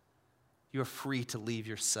Jesus. You are free to leave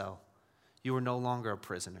your cell. You are no longer a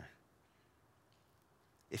prisoner.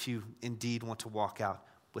 If you indeed want to walk out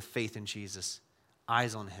with faith in Jesus,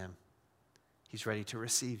 eyes on him, he's ready to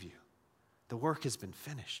receive you. The work has been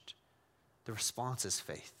finished. The response is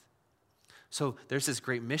faith. So there's this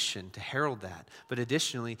great mission to herald that. But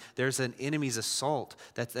additionally, there's an enemy's assault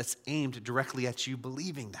that's aimed directly at you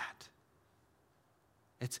believing that.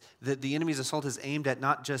 It's the enemy's assault is aimed at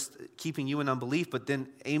not just keeping you in unbelief, but then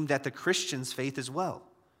aimed at the Christian's faith as well.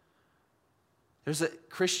 There's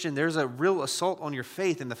a real assault on your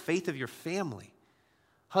faith and the faith of your family.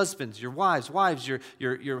 Husbands, your wives,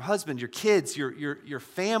 your husband, your kids, your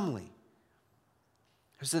family.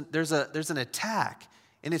 There's an attack,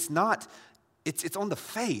 and it's on the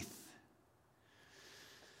faith.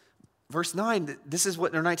 Verse 9,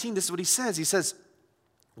 or 19, this is what he says. He says,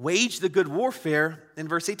 wage the good warfare. In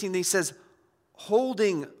verse 18, he says,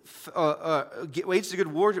 wage the good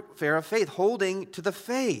warfare of faith, holding to the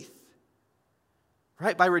faith.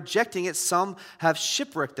 Right? By rejecting it, some have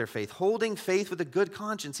shipwrecked their faith. Holding faith with a good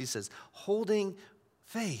conscience, he says. Holding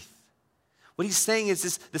faith. What he's saying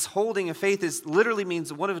is this holding of faith literally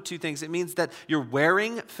means one of two things. It means that you're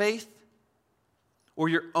wearing faith or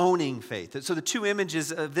you're owning faith. So the two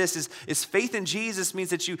images of this is faith in Jesus means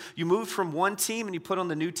that you moved from one team and you put on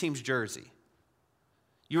the new team's jersey.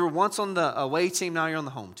 You were once on the away team, now you're on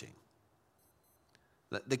the home team.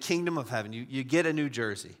 The kingdom of heaven. You get a new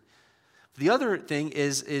jersey. The other thing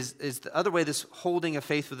is the other way this holding of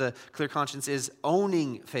faith with a clear conscience is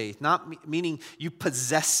owning faith, not meaning you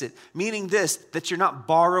possess it, meaning that you're not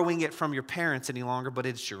borrowing it from your parents any longer, but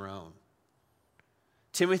it's your own.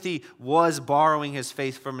 Timothy was borrowing his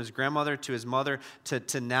faith from his grandmother to his mother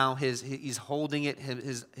to now he's holding it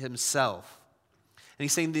himself. And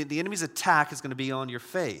he's saying the enemy's attack is going to be on your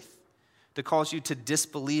faith. To cause you to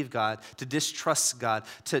disbelieve God, to distrust God,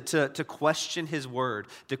 to question his word,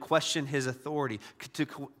 to question his authority,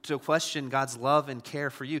 to question God's love and care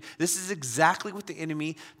for you. This is exactly what the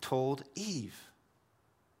enemy told Eve.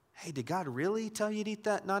 Hey, did God really tell you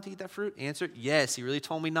not to eat that fruit? Answer, yes, he really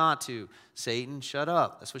told me not to. Satan, shut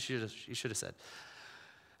up. That's what you should have said.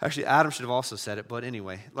 Actually, Adam should have also said it, but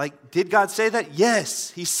anyway. Did God say that?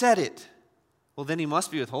 Yes, he said it. Well, then he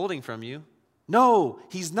must be withholding from you. No,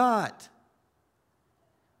 he's not.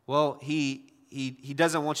 Well, he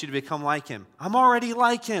doesn't want you to become like him. I'm already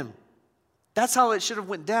like him. That's how it should have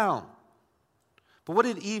went down. But what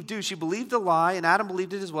did Eve do? She believed the lie, and Adam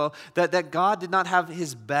believed it as well, that God did not have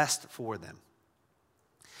his best for them.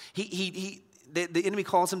 The enemy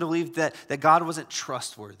calls him to believe that God wasn't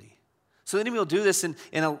trustworthy. So the enemy will do this and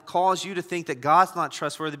it'll cause you to think that God's not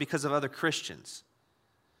trustworthy because of other Christians.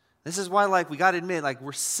 This is why we got to admit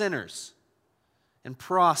we're sinners in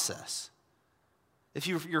process. If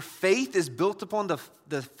your faith is built upon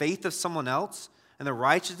the faith of someone else and the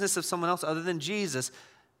righteousness of someone else other than Jesus,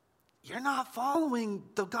 you're not following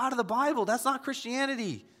the God of the Bible. That's not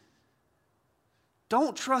Christianity.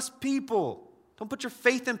 Don't trust people. Don't put your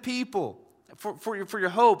faith in people for your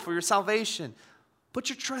hope, for your salvation. Put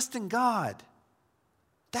your trust in God.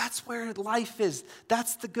 That's where life is.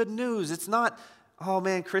 That's the good news. It's not, oh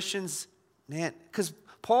man, Christians, man, because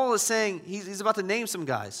Paul is saying, he's about to name some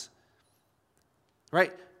guys.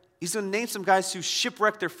 Right? He's going to name some guys who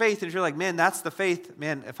shipwrecked their faith. And if you're like, man, that's the faith.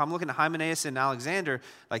 Man, if I'm looking at Hymenaeus and Alexander,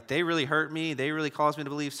 they really hurt me. They really caused me to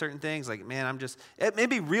believe certain things. Man, it may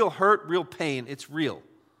be real hurt, real pain. It's real.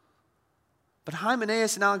 But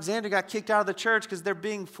Hymenaeus and Alexander got kicked out of the church because they're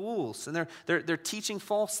being fools. And they're teaching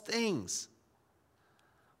false things.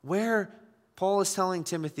 Where Paul is telling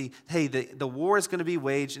Timothy, hey, the war is going to be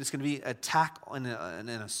waged. And it's going to be an attack and an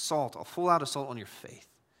assault, a full-out assault on your faith.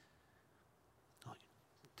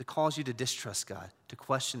 To cause you to distrust God, to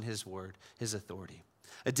question his word, his authority.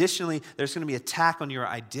 Additionally, there's going to be attack on your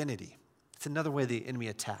identity. It's another way the enemy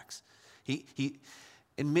attacks.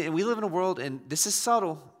 And we live in a world, and this is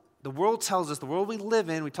subtle. The world tells us, the world we live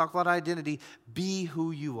in, we talk about identity, be who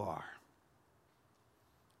you are.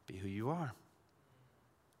 Be who you are.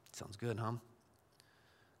 Sounds good, huh?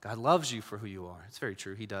 God loves you for who you are. It's very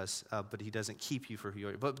true, he does, but he doesn't keep you for who you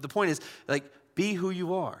are. But the point is, be who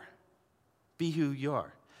you are. Be who you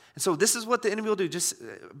are. And so this is what the enemy will do. Just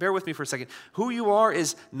bear with me for a second. Who you are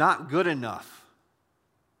is not good enough.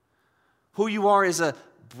 Who you are is a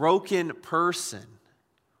broken person.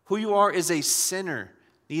 Who you are is a sinner,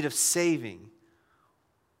 need of saving.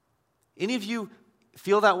 Any of you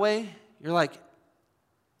feel that way? You're like,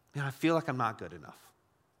 man, I feel like I'm not good enough.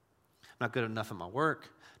 I'm not good enough at my work,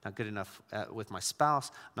 not good enough with my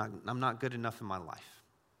spouse, I'm not good enough in my life.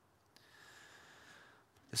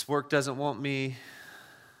 This work doesn't want me.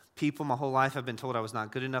 People, my whole life I've been told I was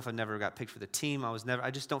not good enough. I never got picked for the team.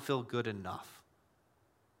 I just don't feel good enough.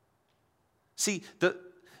 See,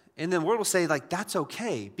 and the world will say, like, that's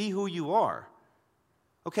okay. Be who you are.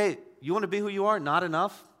 Okay, you want to be who you are? Not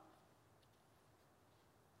enough?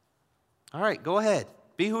 All right, go ahead.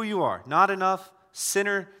 Be who you are. Not enough.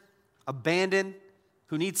 Sinner, abandoned,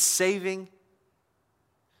 who needs saving.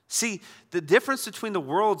 See, the difference between the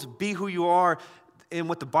world's be who you are and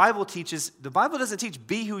what the Bible teaches, the Bible doesn't teach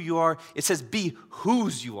be who you are. It says be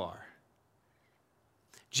whose you are.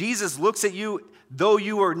 Jesus looks at you, though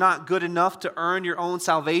you are not good enough to earn your own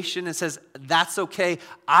salvation, and says, that's okay.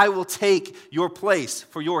 I will take your place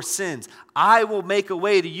for your sins. I will make a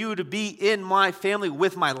way to you to be in my family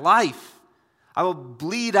with my life. I will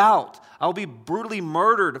bleed out. I will be brutally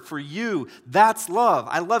murdered for you. That's love.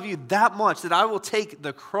 I love you that much that I will take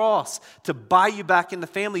the cross to buy you back in the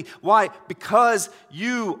family. Why? Because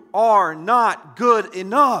you are not good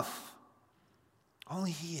enough.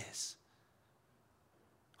 Only He is.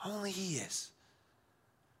 Only He is.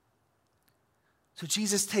 So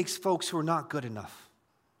Jesus takes folks who are not good enough,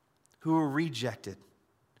 who are rejected,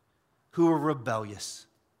 who are rebellious,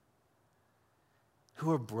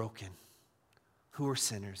 who are broken, who are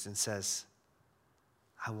sinners, and says,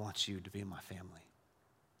 I want you to be in my family.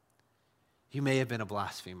 You may have been a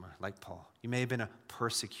blasphemer like Paul. You may have been a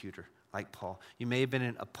persecutor like Paul. You may have been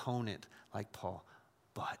an opponent like Paul,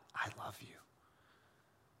 but I love you.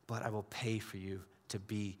 But I will pay for you to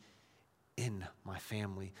be in my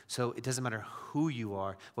family. So it doesn't matter who you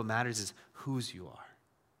are. What matters is whose you are.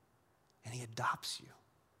 And He adopts you.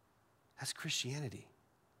 That's Christianity.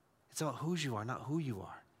 It's about whose you are, not who you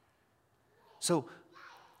are. So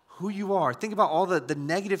who you are, think about all the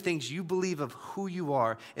negative things you believe of who you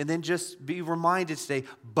are, and then just be reminded today,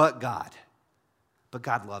 but God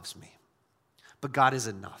loves me. But God is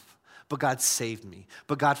enough. But God saved me.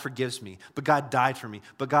 But God forgives me. But God died for me.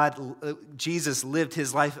 But Jesus lived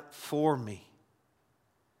His life for me.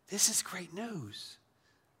 This is great news.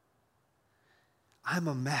 I'm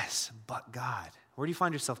a mess, but God. Where do you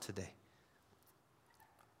find yourself today?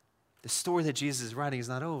 The story that Jesus is writing is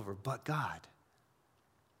not over, but God.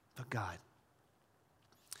 But God.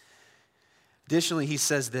 Additionally, He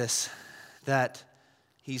says this, that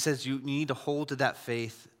He says you need to hold to that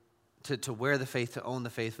faith, to wear the faith, to own the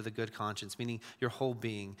faith with a good conscience, meaning your whole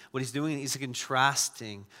being. What He's doing is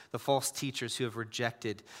contrasting the false teachers who have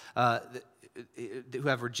rejected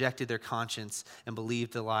their conscience and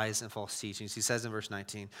believed the lies and false teachings. He says in verse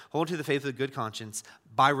 19, hold to the faith with a good conscience.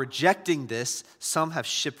 By rejecting this, some have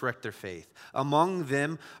shipwrecked their faith. Among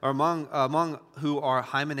them, or among who are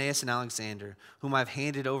Hymenaeus and Alexander, whom I've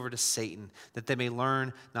handed over to Satan, that they may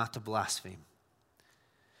learn not to blaspheme.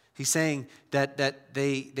 He's saying that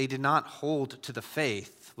they did not hold to the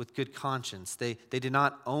faith with good conscience. They did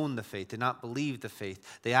not own the faith, did not believe the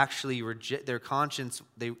faith. They actually in their conscience,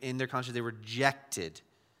 they rejected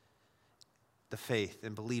the faith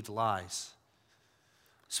and believed lies.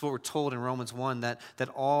 It's what we're told in Romans 1, that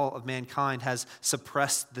all of mankind has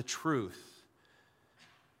suppressed the truth.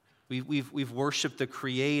 We've worshiped the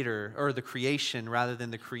Creator, or the creation rather than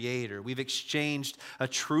the Creator. We've exchanged a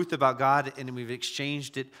truth about God and we've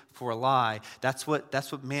exchanged it for a lie. That's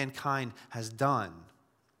what mankind has done.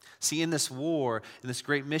 See, in this war, in this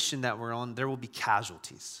great mission that we're on, there will be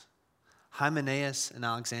casualties. Hymenaeus and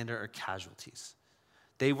Alexander are casualties.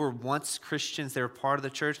 They were once Christians. They were part of the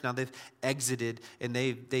church. Now they've exited and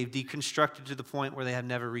they've deconstructed to the point where they have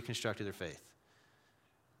never reconstructed their faith.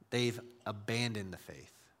 They've abandoned the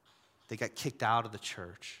faith. They got kicked out of the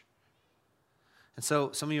church. And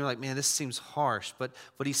so some of you are like, man, this seems harsh. But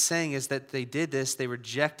what he's saying is that they did this. They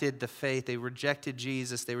rejected the faith. They rejected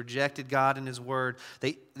Jesus. They rejected God and His word.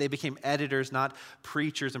 They became editors, not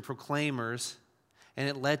preachers and proclaimers. And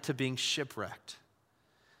it led to being shipwrecked.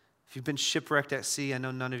 If you've been shipwrecked at sea, I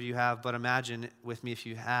know none of you have, but imagine with me if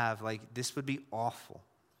you have, like, this would be awful.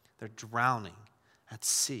 They're drowning at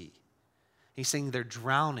sea. He's saying they're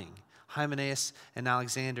drowning. Hymenaeus and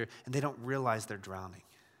Alexander, and they don't realize they're drowning.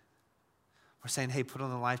 We're saying, hey, put on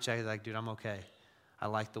the life jacket. Like, dude, I'm okay. I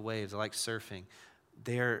like the waves. I like surfing.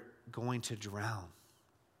 They're going to drown.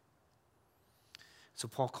 So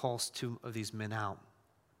Paul calls two of these men out.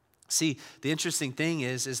 See, the interesting thing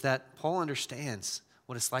is that Paul understands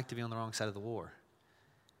what it's like to be on the wrong side of the war.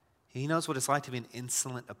 He knows what it's like to be an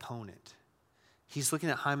insolent opponent. He's looking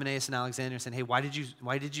at Hymenaeus and Alexander and saying, hey, why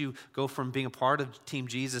did you go from being a part of Team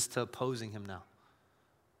Jesus to opposing him now?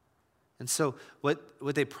 And so what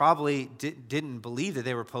they probably didn't believe that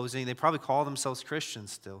they were opposing, they probably call themselves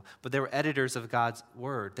Christians still, but they were editors of God's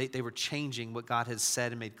word. They were changing what God has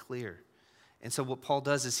said and made clear. And so what Paul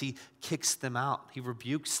does is he kicks them out. He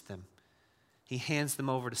rebukes them. He hands them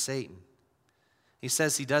over to Satan. He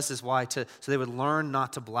says he does this, why? So they would learn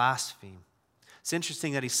not to blaspheme. It's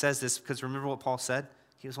interesting that he says this because remember what Paul said?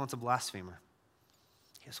 He was once a blasphemer.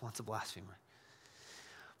 He was once a blasphemer.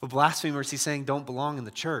 But blasphemers, he's saying, don't belong in the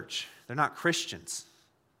church. They're not Christians.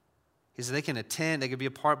 He said they can attend, they can be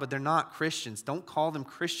a part, but they're not Christians. Don't call them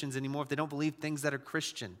Christians anymore if they don't believe things that are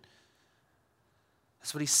Christian.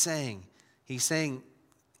 That's what he's saying. He's saying,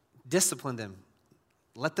 discipline them.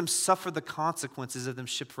 Let them suffer the consequences of them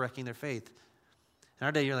shipwrecking their faith. In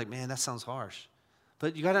our day, you're like, man, that sounds harsh.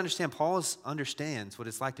 But you got to understand, Paul understands what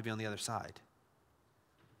it's like to be on the other side.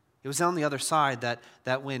 It was on the other side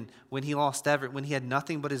that when he lost everything, when he had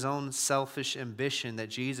nothing but his own selfish ambition, that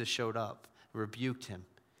Jesus showed up, rebuked him.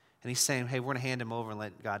 And he's saying, hey, we're going to hand him over and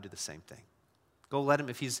let God do the same thing. Go let him,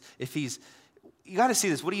 if he's you got to see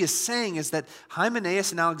this. What he is saying is that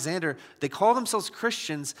Hymenaeus and Alexander, they call themselves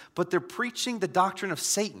Christians, but they're preaching the doctrine of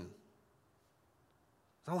Satan.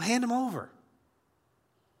 So I'll hand him over.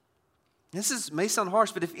 This may sound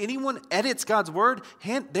harsh, but if anyone edits God's word,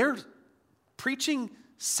 they're preaching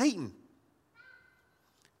Satan.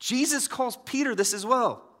 Jesus calls Peter this as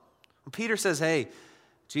well. When Peter says, hey,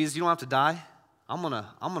 Jesus, you don't have to die. I'm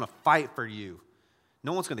gonna fight for you.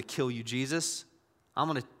 No one's gonna kill you, Jesus. I'm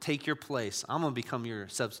gonna take your place. I'm gonna become your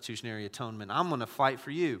substitutionary atonement. I'm gonna fight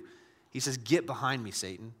for you. He says, get behind me,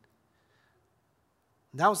 Satan.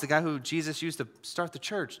 And that was the guy who Jesus used to start the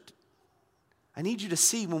church. I need you to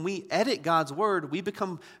see when we edit God's word, we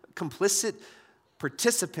become complicit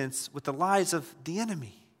participants with the lies of the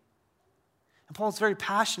enemy. And Paul's very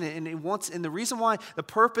passionate, and the reason why the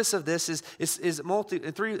purpose of this is multi.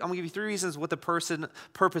 I'm going to give you three reasons what the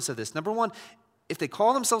purpose of this. Number one, if they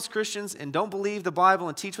call themselves Christians and don't believe the Bible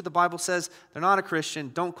and teach what the Bible says, they're not a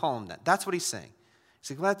Christian. Don't call them that. That's what he's saying.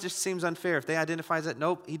 He's like, well, that just seems unfair. If they identify as that,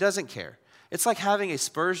 nope, he doesn't care. It's like having a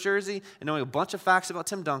Spurs jersey and knowing a bunch of facts about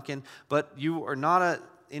Tim Duncan, but you are not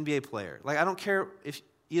an NBA player. Like, I don't care if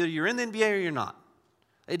either you're in the NBA or you're not.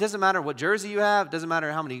 It doesn't matter what jersey you have. It doesn't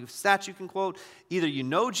matter how many stats you can quote. Either you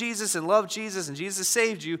know Jesus and love Jesus and Jesus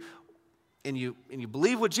saved you and you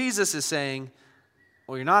believe what Jesus is saying,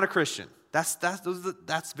 or you're not a Christian.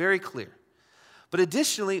 That's very clear. But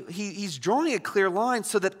additionally, he's drawing a clear line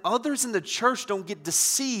so that others in the church don't get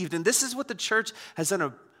deceived. And this is what the church has done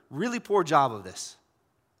a really poor job of this.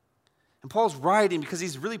 And Paul's writing because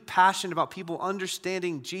he's really passionate about people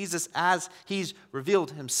understanding Jesus as he's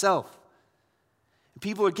revealed himself. And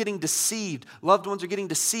people are getting deceived. Loved ones are getting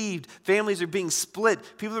deceived. Families are being split.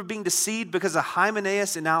 People are being deceived because of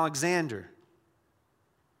Hymenaeus and Alexander.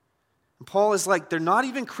 And Paul is like, they're not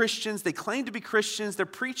even Christians. They claim to be Christians. They're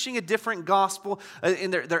preaching a different gospel,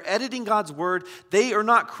 and they're editing God's word. They are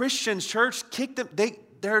not Christians. Church, kick them.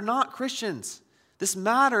 They're not Christians. This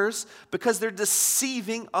matters because they're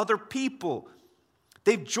deceiving other people.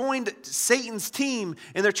 They've joined Satan's team,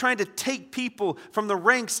 and they're trying to take people from the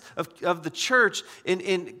ranks of the church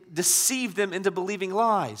and deceive them into believing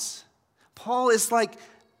lies. Paul is like,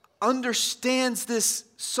 understands this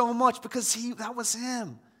so much because that was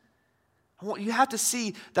him. You have to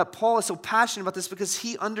see that Paul is so passionate about this because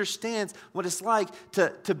he understands what it's like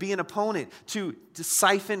to be an opponent, to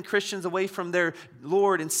siphon Christians away from their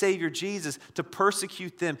Lord and Savior Jesus, to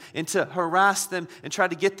persecute them and to harass them and try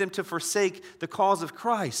to get them to forsake the cause of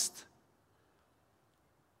Christ.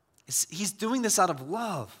 He's doing this out of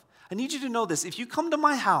love. I need you to know this. If you come to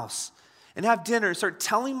my house and have dinner and start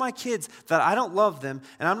telling my kids that I don't love them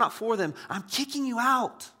and I'm not for them, I'm kicking you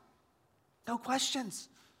out. No questions.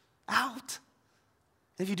 Out.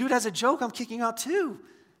 And if you do it as a joke, I'm kicking you out too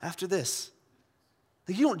after this.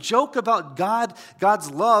 Like, you don't joke about God's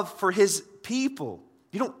love for his people.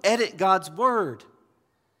 You don't edit God's word.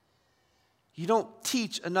 You don't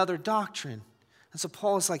teach another doctrine. And so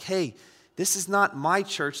Paul is like, hey, this is not my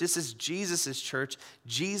church. This is Jesus' church.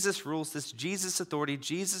 Jesus rules this. Jesus' authority.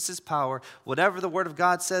 Jesus' power. Whatever the word of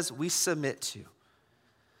God says, we submit to.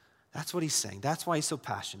 That's what he's saying. That's why he's so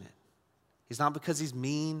passionate. It's not because he's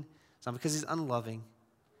mean. It's not because he's unloving.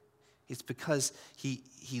 It's because he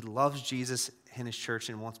loves Jesus and his church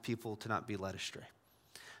and wants people to not be led astray.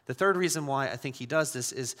 The third reason why I think he does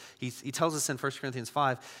this is he tells us in 1 Corinthians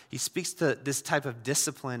 5, he speaks to this type of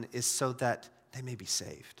discipline is so that they may be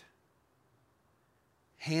saved.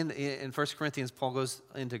 In 1 Corinthians, Paul goes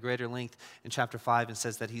into greater length in chapter 5 and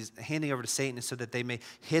says that he's handing over to Satan so that they may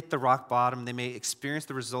hit the rock bottom, they may experience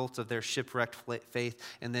the results of their shipwrecked faith,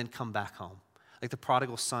 and then come back home. Like the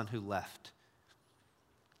prodigal son who left,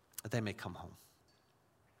 that they may come home.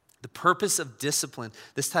 The purpose of discipline,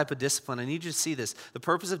 this type of discipline, I need you to see this. The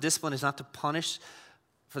purpose of discipline is not to punish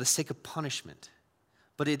for the sake of punishment,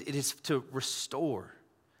 but it is to restore.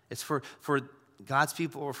 It's for God's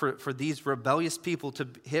people, or for these rebellious people to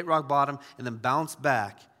hit rock bottom and then bounce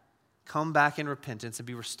back, come back in repentance and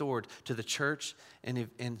be restored to the church and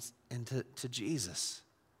to Jesus.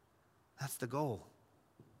 That's the goal.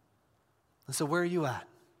 And so where are you at?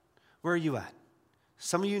 Where are you at?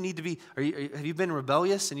 Some of you need to be, have you been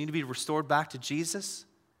rebellious and you need to be restored back to Jesus?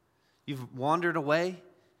 You've wandered away.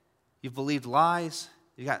 You've believed lies.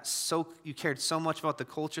 You cared so much about the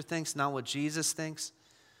culture thinks, not what Jesus thinks.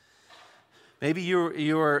 Maybe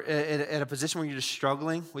you're at a position where you're just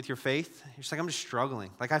struggling with your faith. You're just like, I'm just struggling.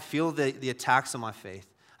 Like I feel the attacks on my faith.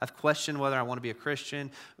 I've questioned whether I want to be a Christian,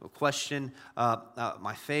 question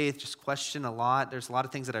my faith, just question a lot. There's a lot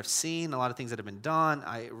of things that I've seen, a lot of things that have been done.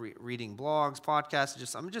 Reading blogs,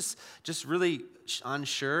 podcasts, I'm just really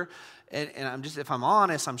unsure. And if I'm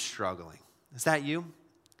honest, I'm struggling. Is that you?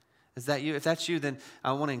 Is that you? If that's you, then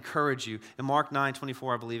I want to encourage you. In Mark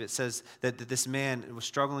 9:24, I believe, it says that this man was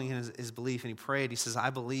struggling in his belief, and he prayed. He says, I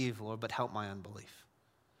believe, Lord, but help my unbelief.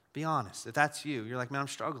 Be honest. If that's you, you're like, man, I'm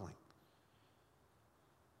struggling.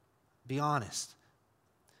 Be honest.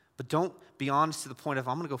 But don't be honest to the point of,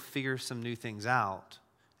 I'm going to go figure some new things out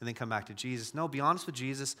and then come back to Jesus. No, be honest with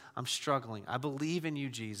Jesus. I'm struggling. I believe in you,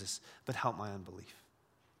 Jesus, but help my unbelief.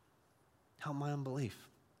 Help my unbelief.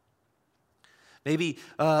 Maybe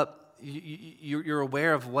you're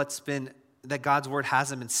aware of that God's word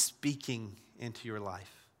hasn't been speaking into your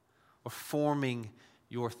life or forming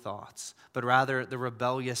your thoughts, but rather the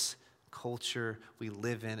rebellious culture we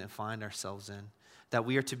live in and find ourselves in. That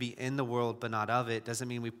we are to be in the world but not of it doesn't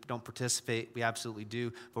mean we don't participate. We absolutely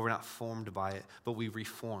do, but we're not formed by it, but we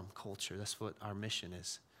reform culture. That's what our mission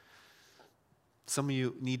is. Some of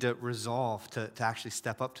you need to resolve to actually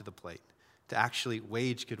step up to the plate, to actually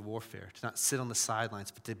wage good warfare, to not sit on the sidelines,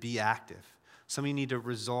 but to be active. Some of you need to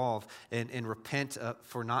resolve and repent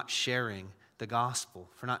for not sharing the gospel,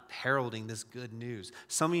 for not heralding this good news.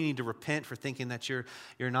 Some of you need to repent for thinking that you're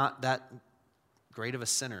not that great of a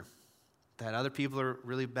sinner, that other people are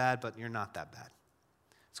really bad, but you're not that bad.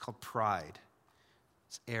 It's called pride.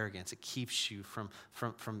 It's arrogance. It keeps you from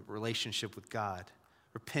relationship with God.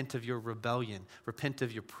 Repent of your rebellion. Repent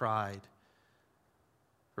of your pride.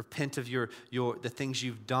 Repent of the things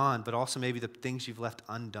you've done, but also maybe the things you've left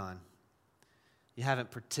undone. You haven't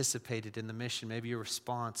participated in the mission. Maybe your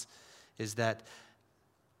response is that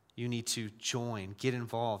you need to join, get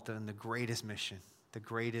involved in the greatest mission, the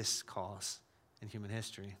greatest cause in human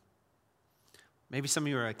history. Maybe some of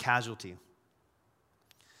you are a casualty.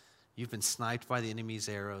 You've been sniped by the enemy's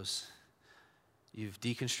arrows. You've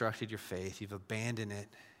deconstructed your faith. You've abandoned it.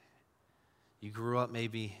 You grew up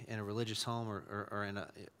maybe in a religious home or in a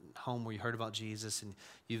home where you heard about Jesus, and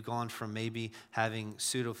you've gone from maybe having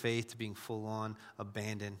pseudo-faith to being full-on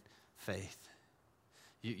abandoned faith.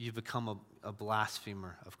 You've become a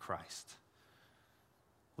blasphemer of Christ.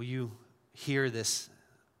 Will you hear this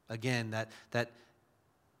again, that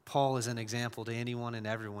Paul is an example to anyone and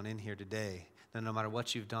everyone in here today, that no matter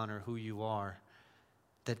what you've done or who you are,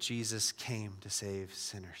 that Jesus came to save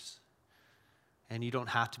sinners. And you don't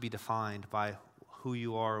have to be defined by who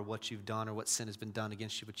you are or what you've done or what sin has been done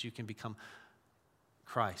against you, but you can become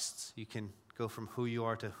Christ's. You can go from who you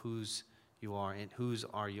are to whose you are. And whose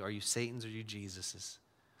are you? Are you Satan's or are you Jesus's?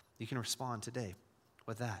 You can respond today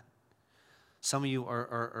with that. Some of you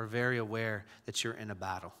are very aware that you're in a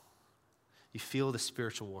battle. You feel the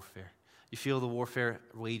spiritual warfare. You feel the warfare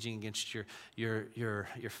waging against your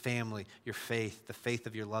family, your faith, the faith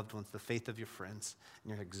of your loved ones, the faith of your friends,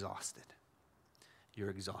 and you're exhausted. You're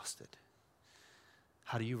exhausted.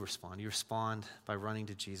 How do you respond? You respond by running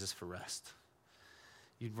to Jesus for rest.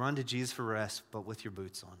 You'd run to Jesus for rest, but with your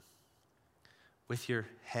boots on, with your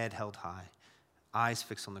head held high, eyes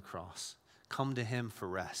fixed on the cross. Come to him for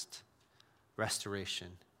rest, restoration,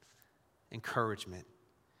 encouragement,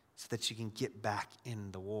 so that you can get back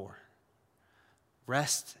in the war.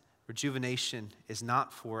 Rest, rejuvenation is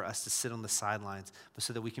not for us to sit on the sidelines, but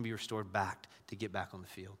so that we can be restored back to get back on the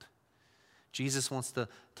field. Jesus wants to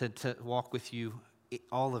walk with you,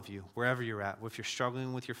 all of you, wherever you're at. If you're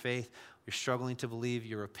struggling with your faith, you're struggling to believe,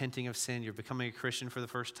 you're repenting of sin, you're becoming a Christian for the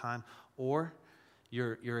first time, or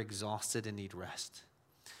you're exhausted and need rest.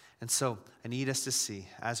 And so I need us to see,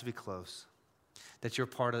 as we close, that you're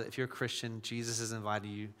part of, if you're a Christian, Jesus has invited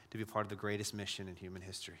you to be part of the greatest mission in human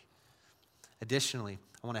history. Additionally,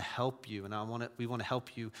 I want to help you, and we want to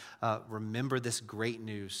help you remember this great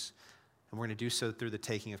news, and we're going to do so through the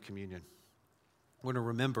taking of communion. We're going to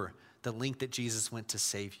remember the length that Jesus went to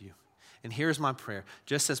save you. And here's my prayer,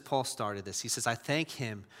 just as Paul started this. He says, I thank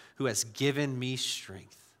him who has given me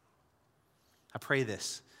strength. I pray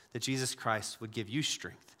this, that Jesus Christ would give you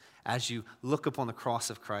strength as you look upon the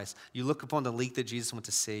cross of Christ, you look upon the length that Jesus went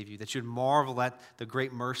to save you, that you'd marvel at the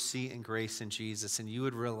great mercy and grace in Jesus, and you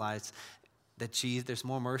would realize that there's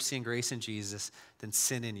more mercy and grace in Jesus than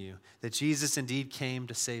sin in you, that Jesus indeed came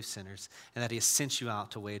to save sinners, and that he has sent you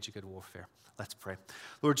out to wage a good warfare. Let's pray.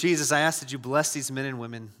 Lord Jesus, I ask that you bless these men and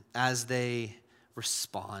women as they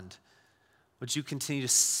respond. Would you continue to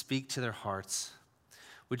speak to their hearts?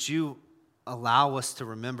 Would you allow us to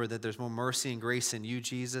remember that there's more mercy and grace in you,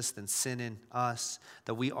 Jesus, than sin in us,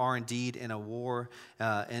 that we are indeed in a war,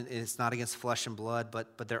 and it's not against flesh and blood,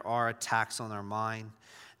 but there are attacks on our mind,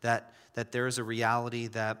 that there is a reality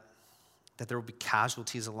that there will be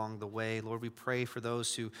casualties along the way. Lord, we pray for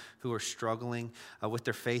those who are struggling with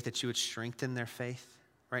their faith, that you would strengthen their faith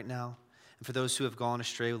right now. And for those who have gone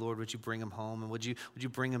astray, Lord, would you bring them home? And would you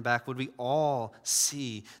bring them back? Would we all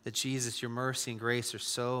see that, Jesus, your mercy and grace are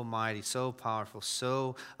so mighty, so powerful,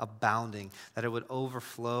 so abounding, that it would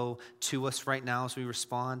overflow to us right now as we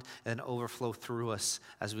respond and overflow through us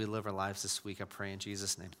as we live our lives this week. I pray in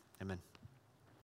Jesus' name. Amen.